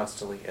if it's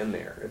constantly in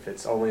there. If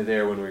it's only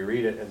there when we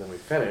read it and then we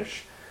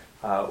finish,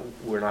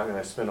 we're not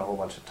going to spend a whole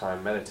bunch of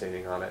time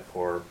meditating on it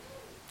or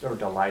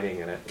delighting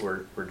in it.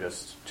 We're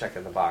just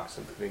checking the box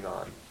and moving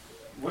on.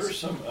 What are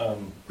some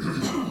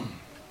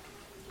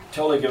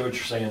totally get what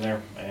you're saying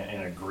there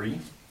and agree,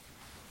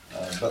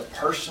 but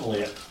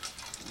personally,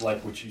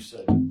 like what you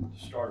said to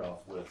start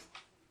off with,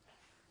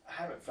 I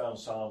haven't found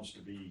Psalms to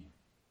be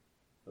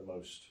the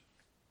most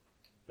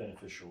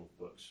beneficial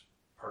books.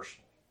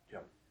 Personally.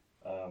 Yep.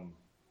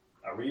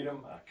 I read them,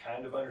 I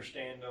kind of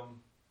understand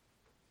them,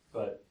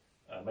 but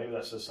maybe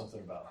that says something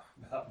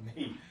about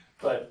me.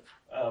 But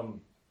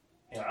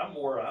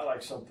I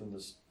like something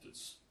that's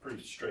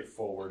pretty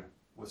straightforward.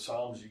 With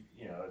Psalms,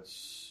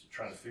 it's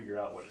trying to figure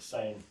out what it's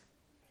saying.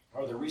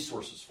 Are there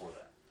resources for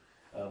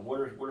that? What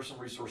are some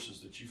resources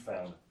that you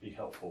found be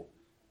helpful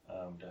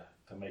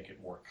to make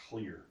it more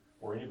clear,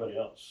 or anybody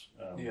else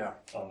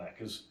on that?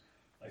 Because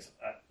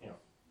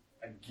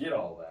I get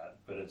all that,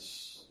 but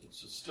it's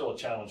still a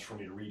challenge for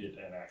me to read it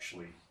and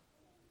actually.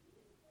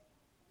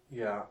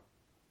 Yeah.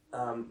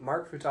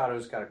 Mark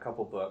Furtado's got a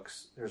couple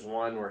books. There's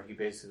one where he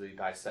basically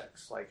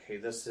dissects, like, hey,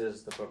 this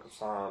is the book of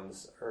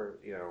Psalms, or,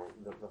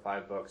 the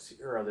 5 books,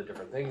 here are the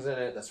different things in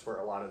it. That's where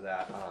a lot of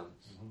that,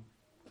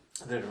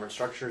 the different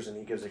structures, and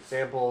he gives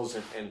examples,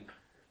 and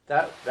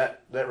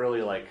that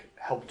really, like,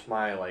 helped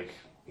my, like,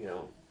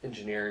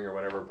 engineering or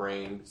whatever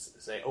brain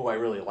say, oh, I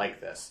really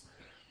like this.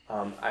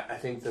 I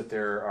think that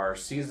there are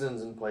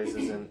seasons and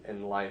places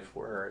in life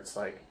where it's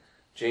like,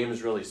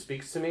 James really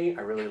speaks to me.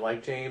 I really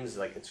like James.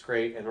 Like, it's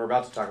great. And we're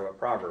about to talk about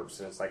Proverbs.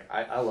 And it's like,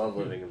 I love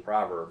living in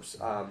Proverbs.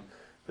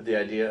 But the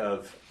idea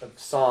of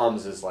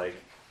Psalms is like,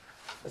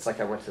 it's like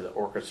I went to the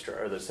orchestra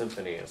or the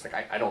symphony. And it's like,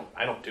 I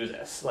don't do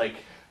this. Like,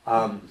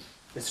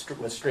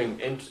 with string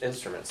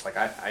instruments, like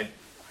I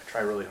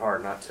try really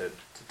hard not to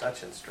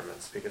touch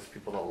instruments because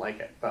people don't like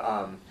it.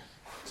 But,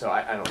 so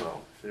I don't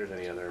know if there's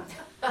any other,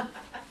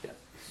 yeah.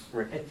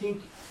 Rick? I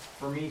think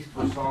for me,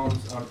 for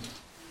Psalms,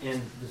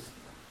 and this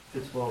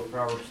fits well with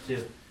Proverbs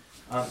too,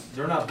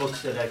 they're not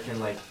books that I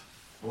can like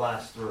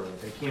blast through.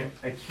 Like,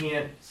 I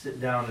can't sit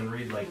down and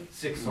read like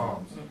 6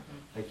 Psalms.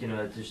 Like,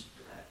 just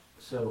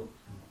so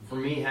for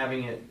me,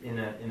 having it in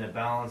a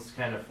balanced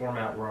kind of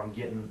format where I'm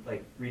getting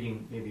like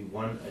reading maybe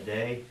 1 a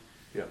day,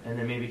 and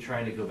then maybe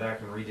trying to go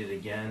back and read it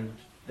again.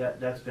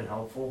 That's been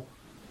helpful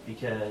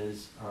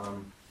because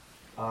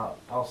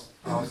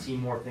I'll see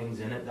more things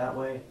in it that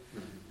way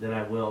than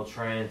I will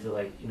trying to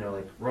like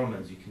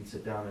Romans. You can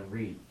sit down and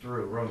read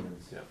through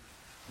Romans. Yeah.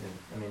 And,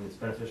 I mean, it's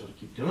beneficial to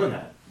keep doing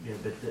that.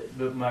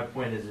 But my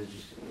point is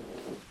just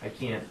I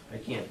can't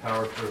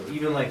power through.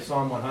 Even like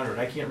Psalm 100,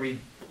 I can't read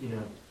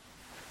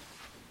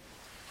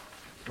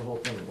the whole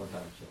thing at one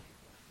time. So.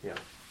 Yeah.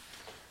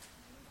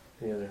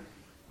 Any other?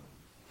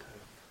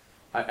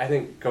 I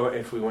think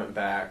if we went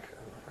back,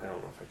 I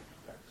don't know if I can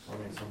go back. I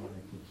mean,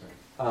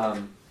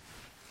 someone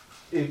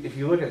If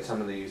you look at some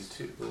of these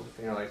too,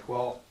 you're like,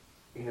 well,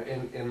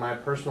 in my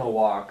personal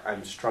walk,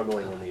 I'm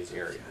struggling in these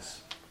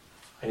areas.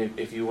 And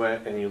if you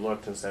went and you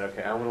looked and said,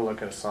 okay, I want to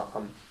look at a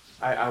psalm,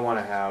 I want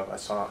to have a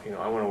psalm,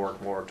 I want to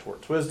work more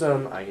towards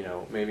wisdom.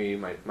 Maybe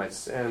my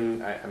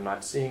sin, I'm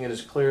not seeing it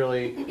as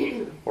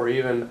clearly, or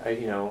even,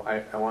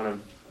 I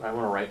want to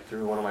write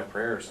through one of my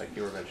prayers, like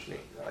you were mentioning.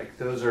 Like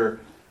those are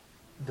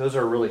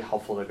really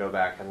helpful to go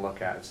back and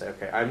look at and say,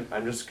 okay,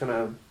 I'm just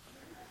gonna.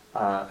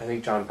 I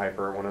think John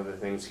Piper, one of the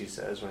things he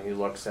says when he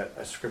looks at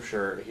a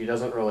scripture, he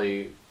doesn't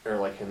really, or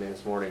like in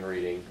his morning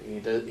reading,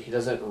 he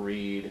doesn't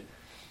read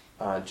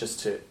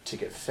just to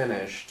get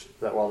finished.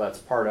 That while that's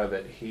part of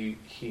it,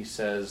 he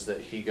says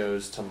that he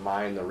goes to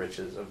mine the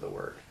riches of the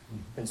word,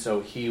 and so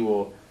he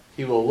will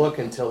look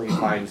until he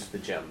finds the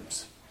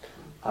gems,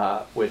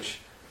 which.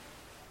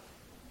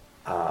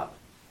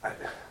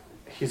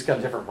 He's got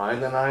a different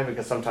mind than I,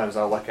 because sometimes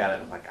I'll look at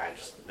it and I'm like,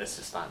 this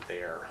is not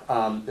there.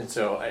 And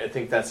so I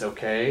think that's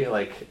okay.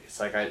 Like, it's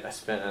like I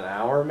spent an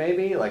hour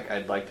maybe, like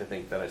I'd like to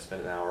think that I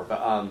spent an hour,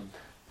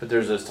 but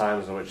there's those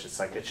times in which it's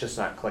like, it's just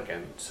not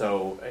clicking.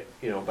 So,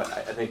 but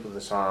I think with the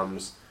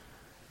Psalms,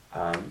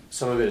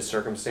 some of it is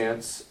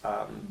circumstance,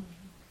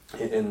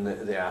 in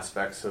the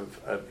aspects of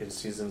in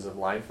seasons of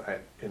life,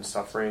 in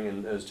suffering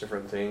and those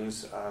different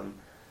things,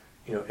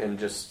 and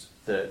just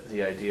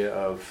the idea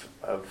of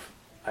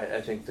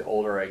I think the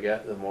older I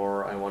get, the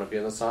more I want to be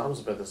in the Psalms.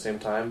 But at the same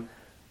time,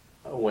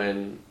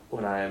 when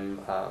I'm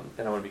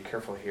and I want to be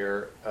careful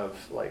here of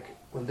like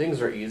when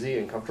things are easy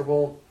and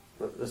comfortable,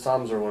 the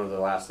Psalms are one of the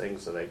last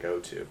things that I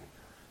go to,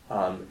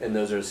 and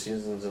those are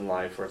seasons in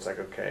life where it's like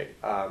okay,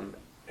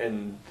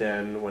 and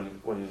then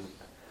when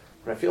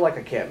I feel like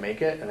I can't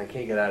make it and I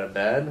can't get out of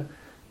bed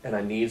and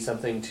I need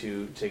something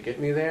to get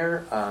me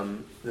there,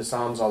 the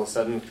Psalms all of a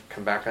sudden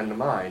come back into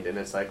mind, and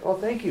it's like, oh,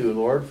 thank you,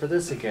 Lord, for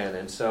this again,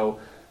 and so.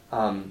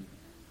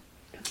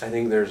 I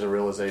think there's a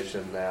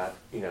realization that,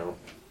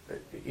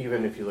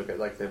 even if you look at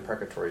like the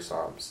imprecatory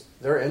Psalms,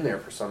 they're in there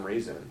for some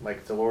reason.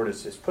 Like the Lord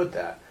has just put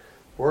that.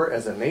 We're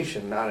as a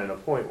nation not in a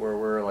point where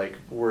we're like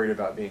worried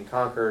about being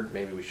conquered.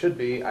 Maybe we should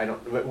be.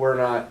 But we're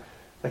not.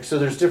 Like, so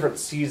there's different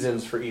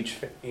seasons for each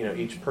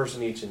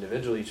person, each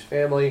individual, each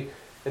family.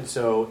 And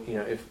so,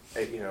 if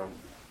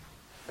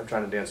I'm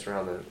trying to dance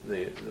around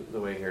the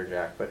way here,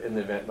 Jack, but in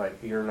the event like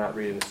you're not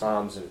reading the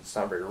Psalms and it's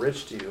not very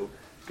rich to you,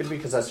 it could be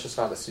because that's just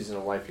not the season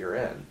of life you're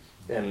in,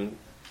 and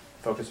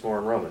focus more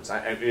on Romans.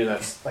 I mean,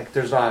 that's like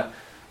there's not.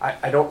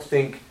 I don't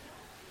think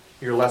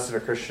you're less of a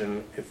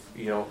Christian if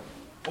you don't.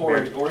 Or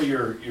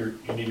you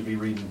need to be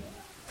reading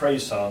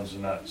praise songs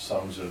and not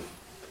songs of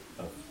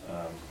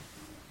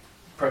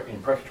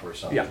imprecatory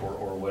songs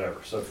or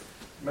whatever. So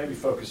maybe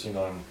focusing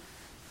on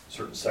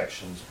certain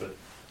sections, but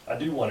I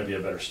do want to be a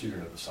better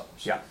student of the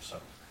Psalms. Yeah.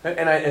 So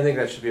And I think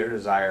that should be our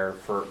desire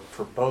for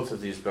both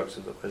of these books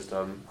of the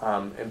wisdom.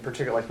 In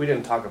particular, like we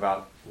didn't talk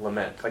about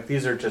lament. Like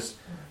these are just,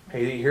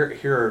 hey, here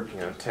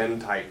are 10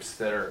 types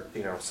that are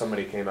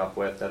somebody came up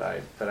with that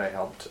I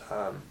helped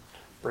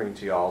bring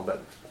to y'all.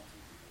 But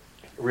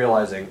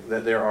realizing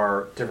that there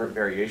are different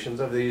variations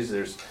of these.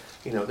 There's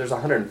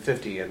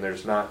 150 and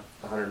there's not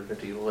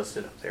 150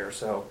 listed up there.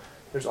 So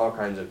there's all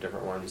kinds of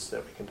different ones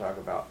that we can talk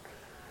about.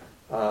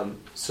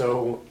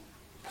 So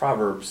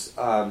Proverbs.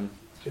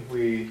 If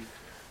we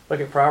look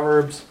at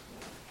Proverbs,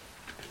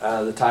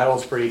 the title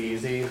is pretty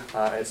easy.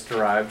 It's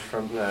derived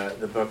from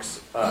the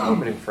book's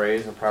opening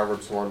phrase in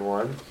Proverbs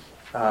 1:1.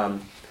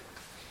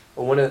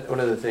 One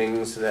of the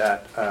things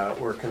that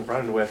we're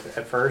confronted with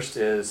at first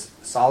is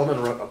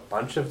Solomon wrote a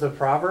bunch of the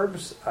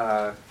Proverbs,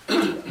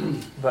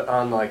 but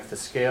on like the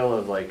scale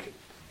of like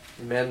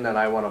men that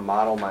I want to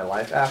model my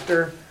life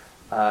after,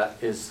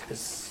 is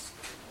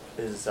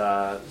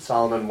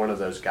Solomon one of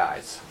those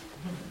guys?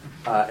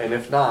 And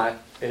if not,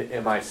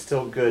 am I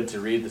still good to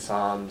read the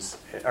Psalms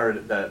or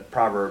the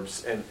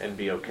Proverbs and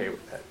be okay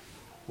with it?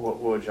 What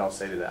would y'all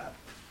say to that?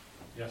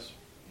 Yes.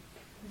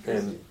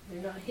 Because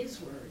they're not his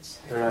words.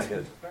 They're not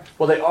his.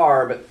 Well, they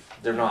are, but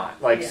they're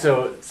not. Like Yeah.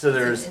 so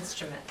there's It's an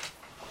instrument.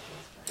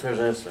 there's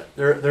an instrument.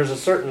 There's a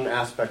certain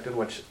aspect in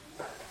which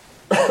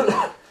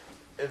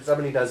if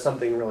somebody does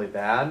something really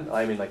bad,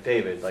 I mean, like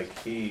David, like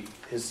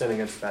his sin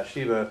against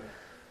Bathsheba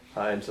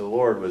and to the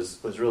Lord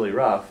was really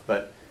rough,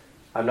 but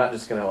I'm not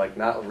just gonna like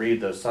not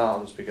read those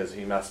Psalms because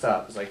he messed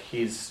up. It's like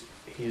he's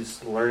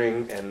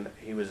learning, and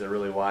he was a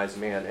really wise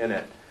man in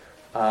it.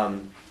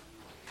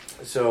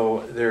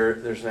 So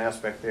there's an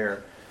aspect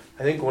there.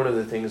 I think one of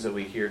the things that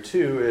we hear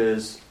too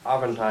is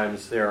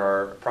oftentimes there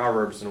are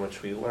proverbs in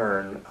which we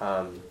learn.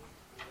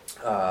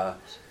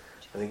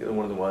 I think one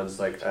of the ones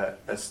like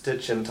a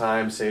stitch in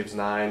time saves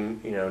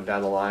 9,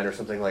 down the line or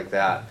something like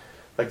that.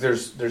 Like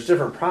there's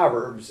different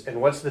proverbs,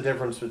 and what's the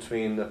difference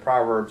between the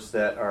proverbs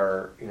that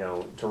are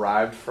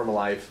derived from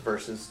life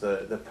versus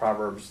the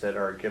proverbs that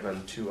are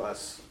given to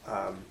us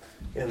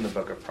in the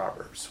book of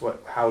Proverbs?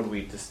 How would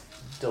we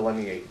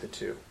delineate the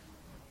two?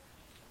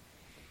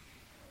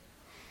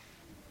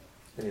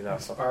 Any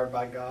thoughts? Inspired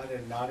by God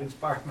and not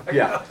inspired by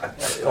Yeah,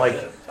 God. like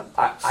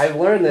I've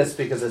learned this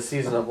because of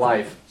season of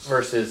life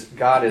versus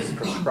God is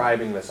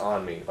prescribing this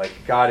on me. Like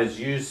God has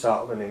used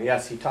Solomon, and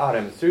yes, he taught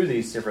him through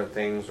these different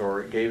things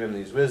or gave him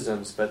these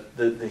wisdoms. But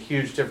the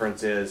huge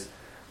difference is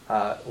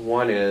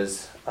one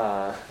is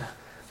from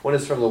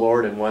the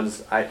Lord, and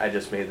one's I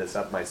just made this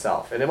up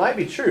myself. And it might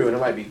be true and it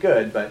might be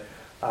good, but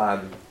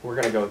we're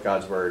going to go with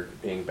God's word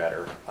being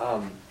better.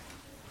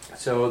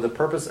 So the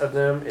purpose of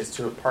them is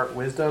to impart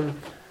wisdom.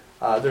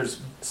 There's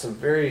some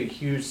very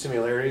huge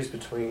similarities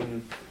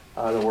between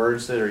the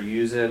words that are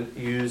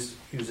used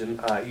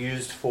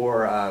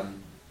for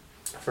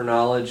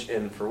knowledge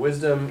and for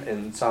wisdom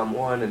in Psalm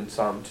 1 and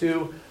Psalm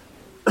 2.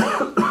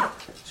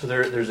 So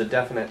there's a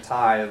definite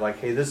tie of like,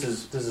 hey, this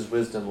is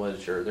wisdom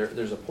literature.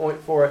 There's a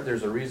point for it.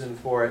 There's a reason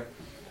for it.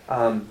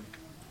 And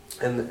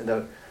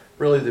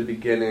really the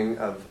beginning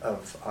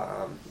of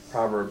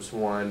Proverbs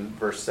 1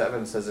 verse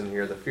 7 says in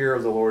here, the fear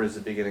of the Lord is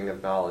the beginning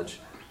of knowledge.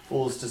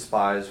 Fools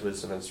despise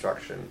wisdom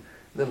instruction. And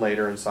then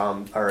later in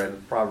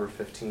Proverbs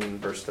 15,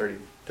 verse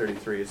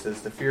 33, it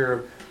says, the fear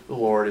of the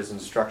Lord is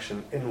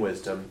instruction in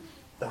wisdom.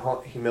 The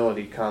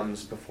humility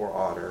comes before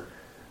honor.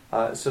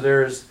 So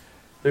there's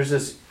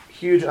this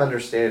huge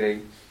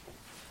understanding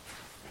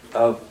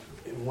of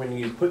when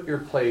you put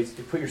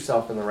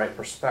yourself in the right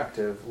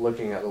perspective,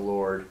 looking at the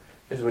Lord,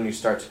 is when you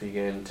start to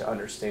begin to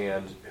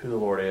understand who the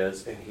Lord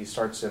is, and he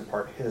starts to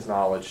impart his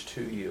knowledge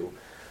to you.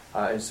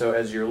 And so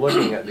as you're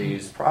looking at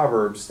these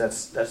Proverbs,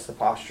 that's the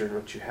posture in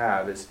which you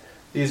have, is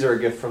these are a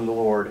gift from the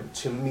Lord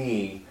to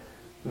me,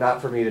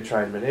 not for me to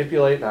try and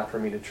manipulate, not for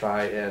me to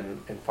try and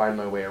find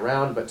my way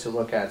around, but to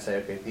look at and say,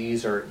 okay,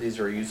 these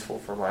are useful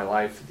for my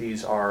life,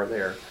 these are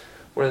there.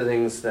 One of the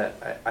things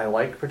that I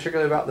like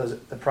particularly about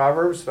the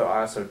Proverbs, but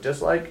I also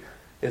dislike,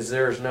 is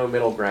there's no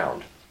middle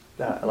ground.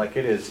 Like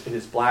it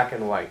is black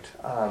and white.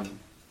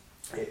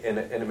 And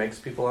it makes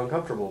people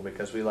uncomfortable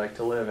because we like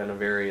to live in a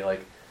very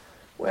like,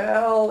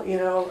 well,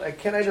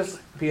 can I just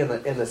be in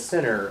the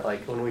center?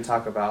 Like when we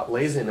talk about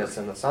laziness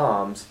in the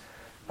Psalms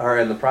or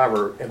in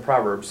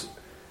Proverbs,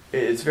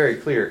 it's very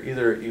clear.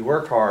 Either you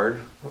work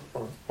hard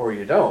or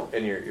you don't,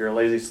 and you're a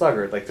lazy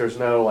sluggard. Like there's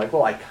no like,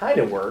 well, I kind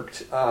of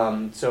worked,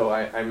 so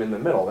I'm in the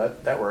middle.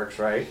 That works,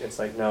 right? It's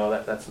like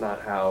no, that's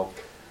not how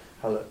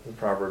the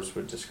Proverbs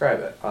would describe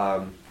it.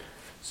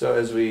 So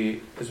as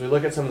we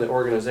look at some of the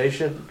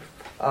organization.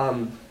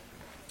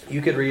 You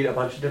could read a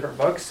bunch of different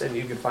books and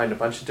you could find a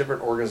bunch of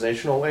different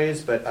organizational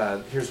ways,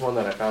 but here's one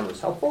that I found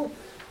was helpful.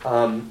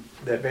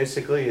 That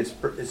basically is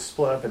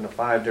split up into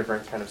 5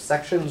 different kind of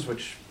sections,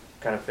 which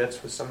kind of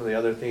fits with some of the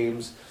other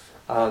themes.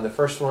 The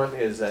first one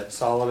is that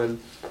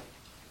Solomon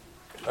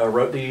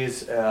wrote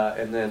these,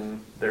 and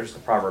then there's the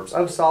Proverbs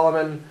of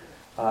Solomon.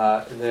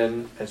 And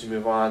then as you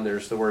move on,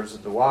 there's the words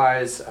of the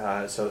wise,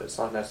 so it's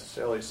not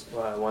necessarily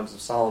ones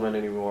of Solomon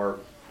anymore.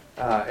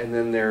 And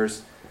then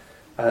there's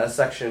a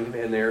section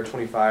in there,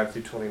 25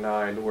 through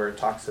 29, where it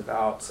talks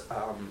about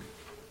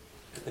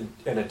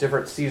in a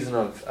different season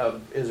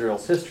of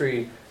Israel's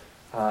history,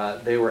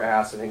 they were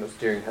asked, I think it was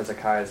during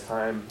Hezekiah's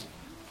time,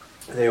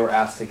 they were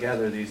asked to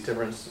gather these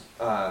different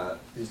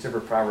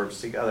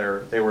proverbs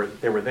together. They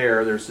were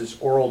there. There's this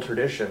oral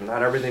tradition.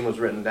 Not everything was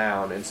written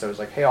down, and so it's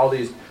like, hey, all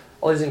these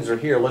things are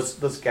here.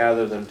 Let's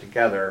gather them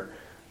together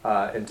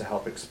and to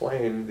help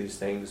explain these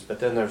things. But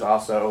then there's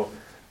also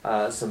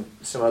some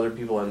other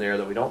people in there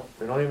that we don't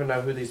even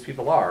know who these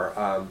people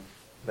are.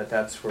 But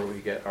that's where we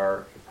get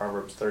our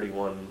Proverbs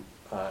 31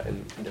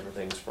 and different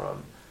things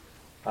from.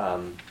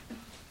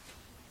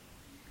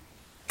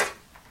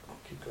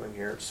 Keep going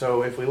here.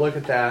 So if we look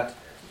at that,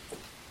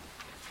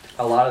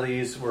 a lot of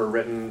these were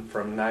written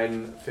from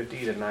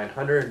 950 to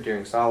 900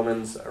 during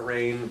Solomon's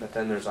reign, but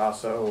then there's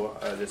also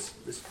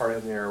this part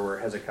in there where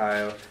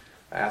Hezekiah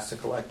asked to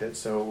collect it.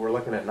 So we're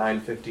looking at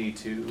 950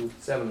 to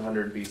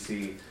 700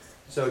 BC.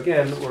 So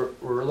again,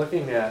 we're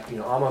looking at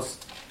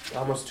almost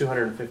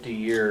 250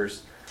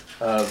 years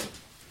of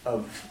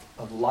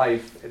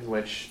life in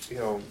which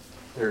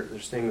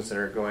there's things that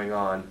are going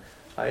on.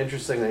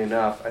 Interestingly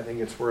enough, I think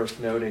it's worth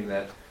noting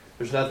that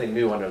there's nothing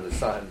new under the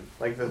sun.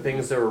 Like the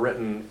things that were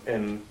written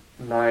in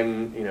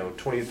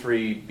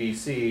 23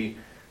 BC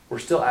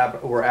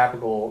were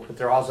applicable, but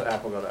they're also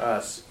applicable to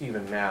us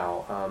even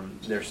now.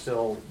 They're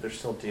still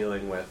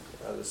dealing with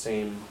the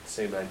same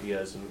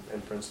ideas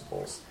and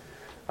principles.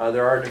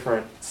 There are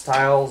different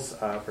styles.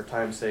 For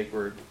time's sake,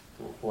 we'll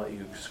let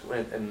you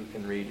squint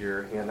and read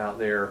your handout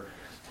there.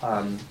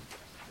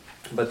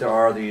 But there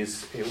are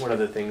these. One of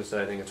the things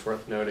that I think it's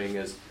worth noting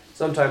is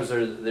sometimes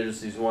there's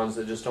these ones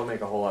that just don't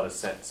make a whole lot of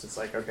sense. It's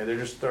like, okay, they're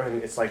just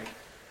throwing. It's like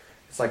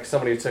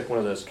somebody took one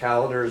of those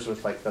calendars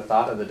with like the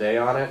thought of the day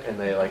on it, and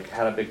they like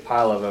had a big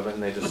pile of them,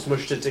 and they just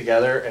smushed it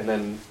together, and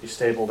then you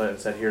stapled it and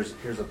said,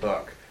 here's a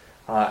book.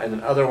 And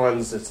then other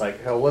ones, it's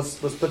like, oh, let's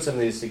put some of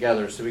these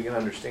together so we can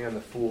understand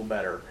the Fool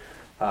better.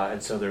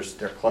 And so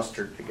they're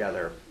clustered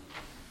together.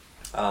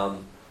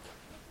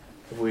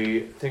 If we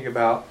think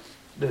about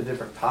the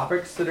different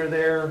topics that are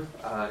there,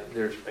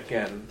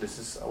 again, this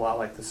is a lot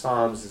like the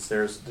Psalms.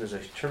 There's a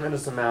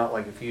tremendous amount.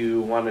 Like if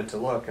you wanted to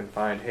look and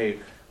find, hey,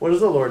 what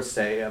does the Lord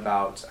say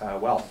about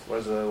wealth? What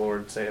does the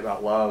Lord say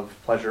about love,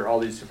 pleasure, all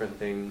these different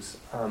things?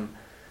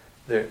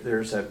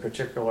 There's a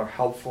particular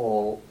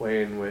helpful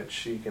way in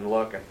which you can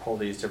look and pull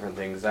these different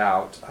things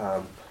out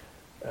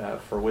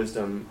for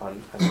wisdom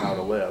on how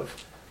to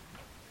live.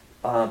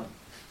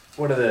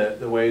 One of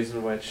the ways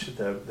in which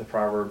the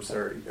Proverbs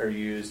are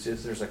used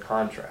is there's a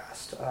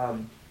contrast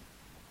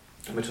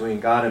between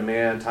God and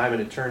man, time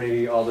and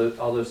eternity, all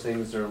those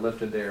things are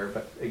lifted there.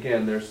 But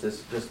again, there's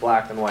this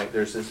black and white.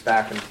 There's this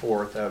back and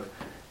forth of,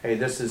 hey,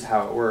 this is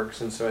how it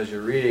works. And so as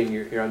you're reading,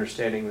 you're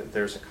understanding that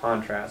there's a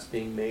contrast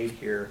being made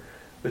here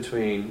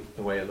between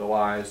the way of the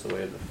wise, the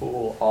way of the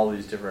fool, all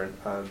these different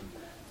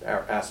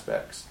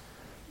aspects.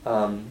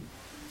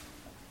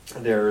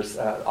 There's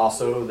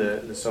also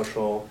the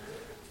social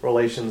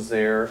relations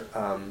there.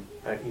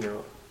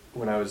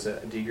 When I was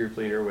a D group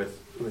leader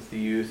with the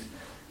youth,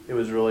 it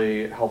was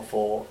really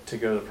helpful to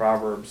go to the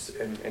Proverbs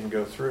and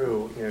go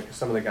through, because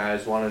some of the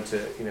guys wanted to,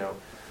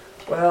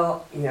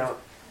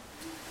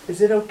 is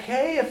it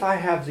okay if I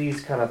have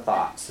these kind of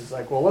thoughts? It's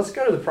like, well, let's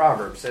go to the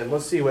Proverbs and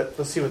let's see what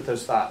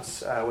those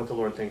thoughts, what the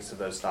Lord thinks of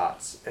those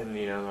thoughts. And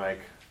like,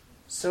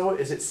 so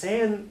is it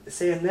saying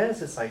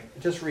this? It's like,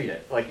 just read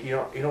it. Like you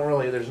don't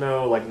really, there's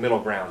no like middle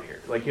ground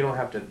here. Like you don't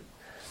have to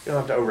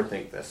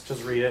overthink this.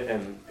 Just read it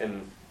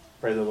and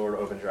pray the Lord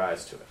opens your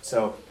eyes to it.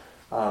 So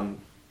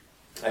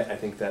I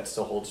think that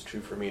still holds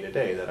true for me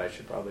today, that I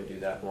should probably do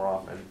that more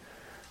often.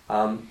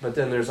 But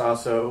then there's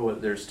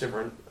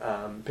different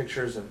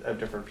pictures of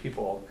different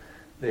people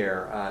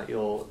there.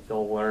 You'll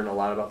learn a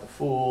lot about the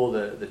fool,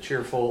 the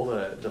cheerful,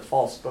 the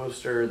false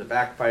boaster, the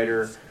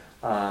backbiter.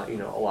 A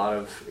lot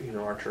of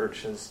our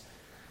church is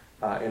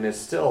and is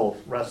still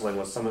wrestling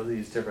with some of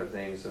these different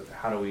things of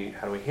how do we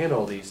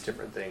handle these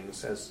different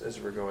things as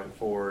we're going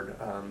forward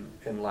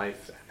in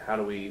life. How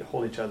do we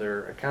hold each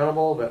other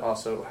accountable, but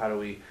also how do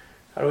we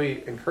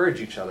encourage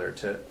each other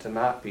to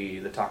not be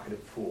the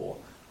talkative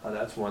fool?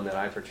 That's one that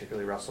I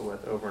particularly wrestle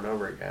with over and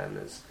over again.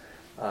 Is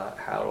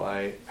how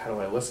do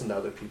I listen to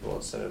other people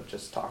instead of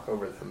just talk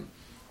over them?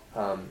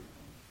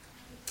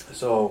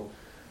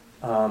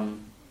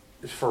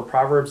 For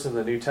Proverbs in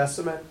the New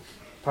Testament,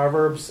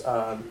 Proverbs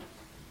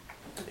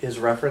is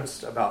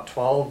referenced about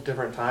 12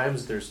 different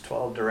times. There's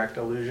 12 direct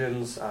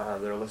allusions.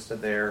 They're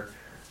listed there,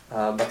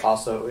 but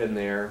also in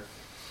there.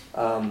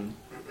 When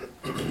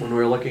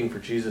we're looking for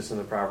Jesus in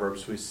the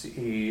Proverbs, we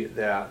see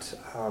that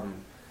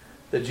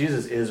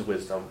Jesus is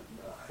wisdom.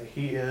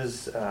 He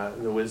is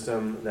the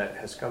wisdom that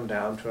has come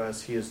down to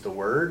us. He is the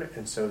Word,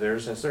 and so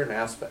there's a certain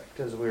aspect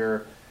as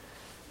we're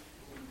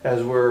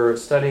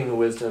studying the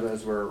wisdom,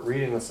 as we're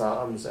reading the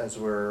Psalms, as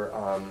we're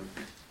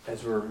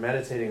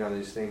meditating on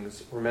these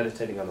things, we're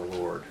meditating on the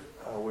Lord.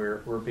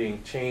 We're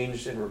being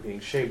changed and we're being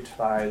shaped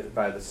by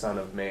the Son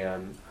of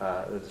Man,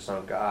 the Son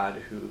of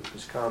God,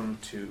 who's come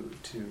to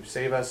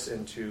save us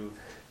and to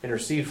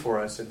intercede for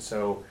us, and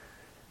so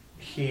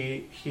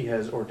he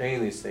has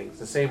ordained these things.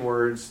 The same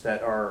words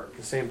that are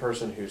the same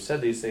person who said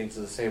these things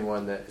is the same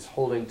one that is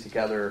holding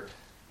together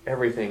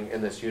everything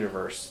in this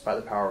universe by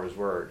the power of his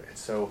word. And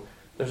so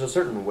there's a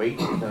certain weight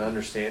and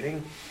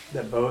understanding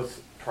that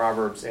both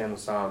Proverbs and the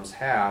Psalms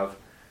have,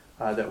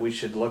 that we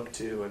should look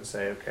to and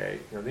say, okay,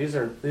 these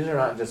are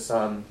not just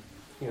some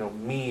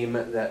meme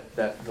that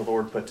the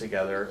Lord put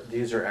together.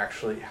 These are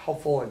actually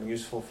helpful and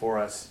useful for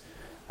us.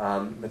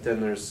 But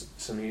then there's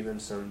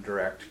some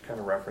direct kind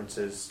of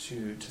references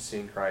to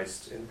seeing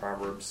Christ in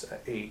Proverbs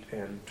 8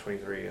 and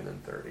 23 and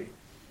then 30.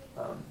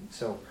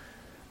 So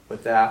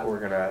with that, we're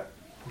gonna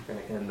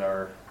end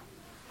our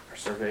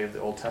survey of the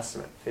Old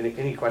Testament.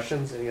 Any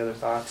questions? Any other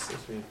thoughts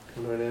as we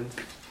come to an end?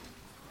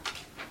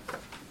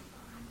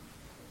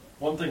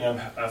 One thing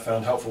I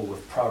found helpful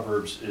with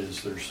Proverbs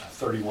is there's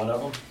 31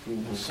 of them,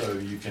 Mm-hmm. so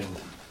you can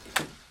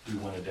do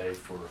one a day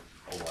for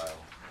a while,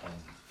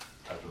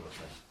 type of a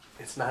thing.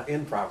 It's not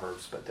in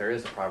Proverbs, but there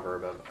is a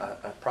proverb of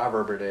a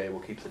proverb a day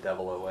will keep the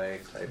devil away.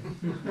 Type.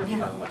 I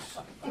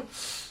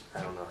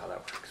don't know how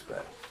that works,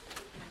 but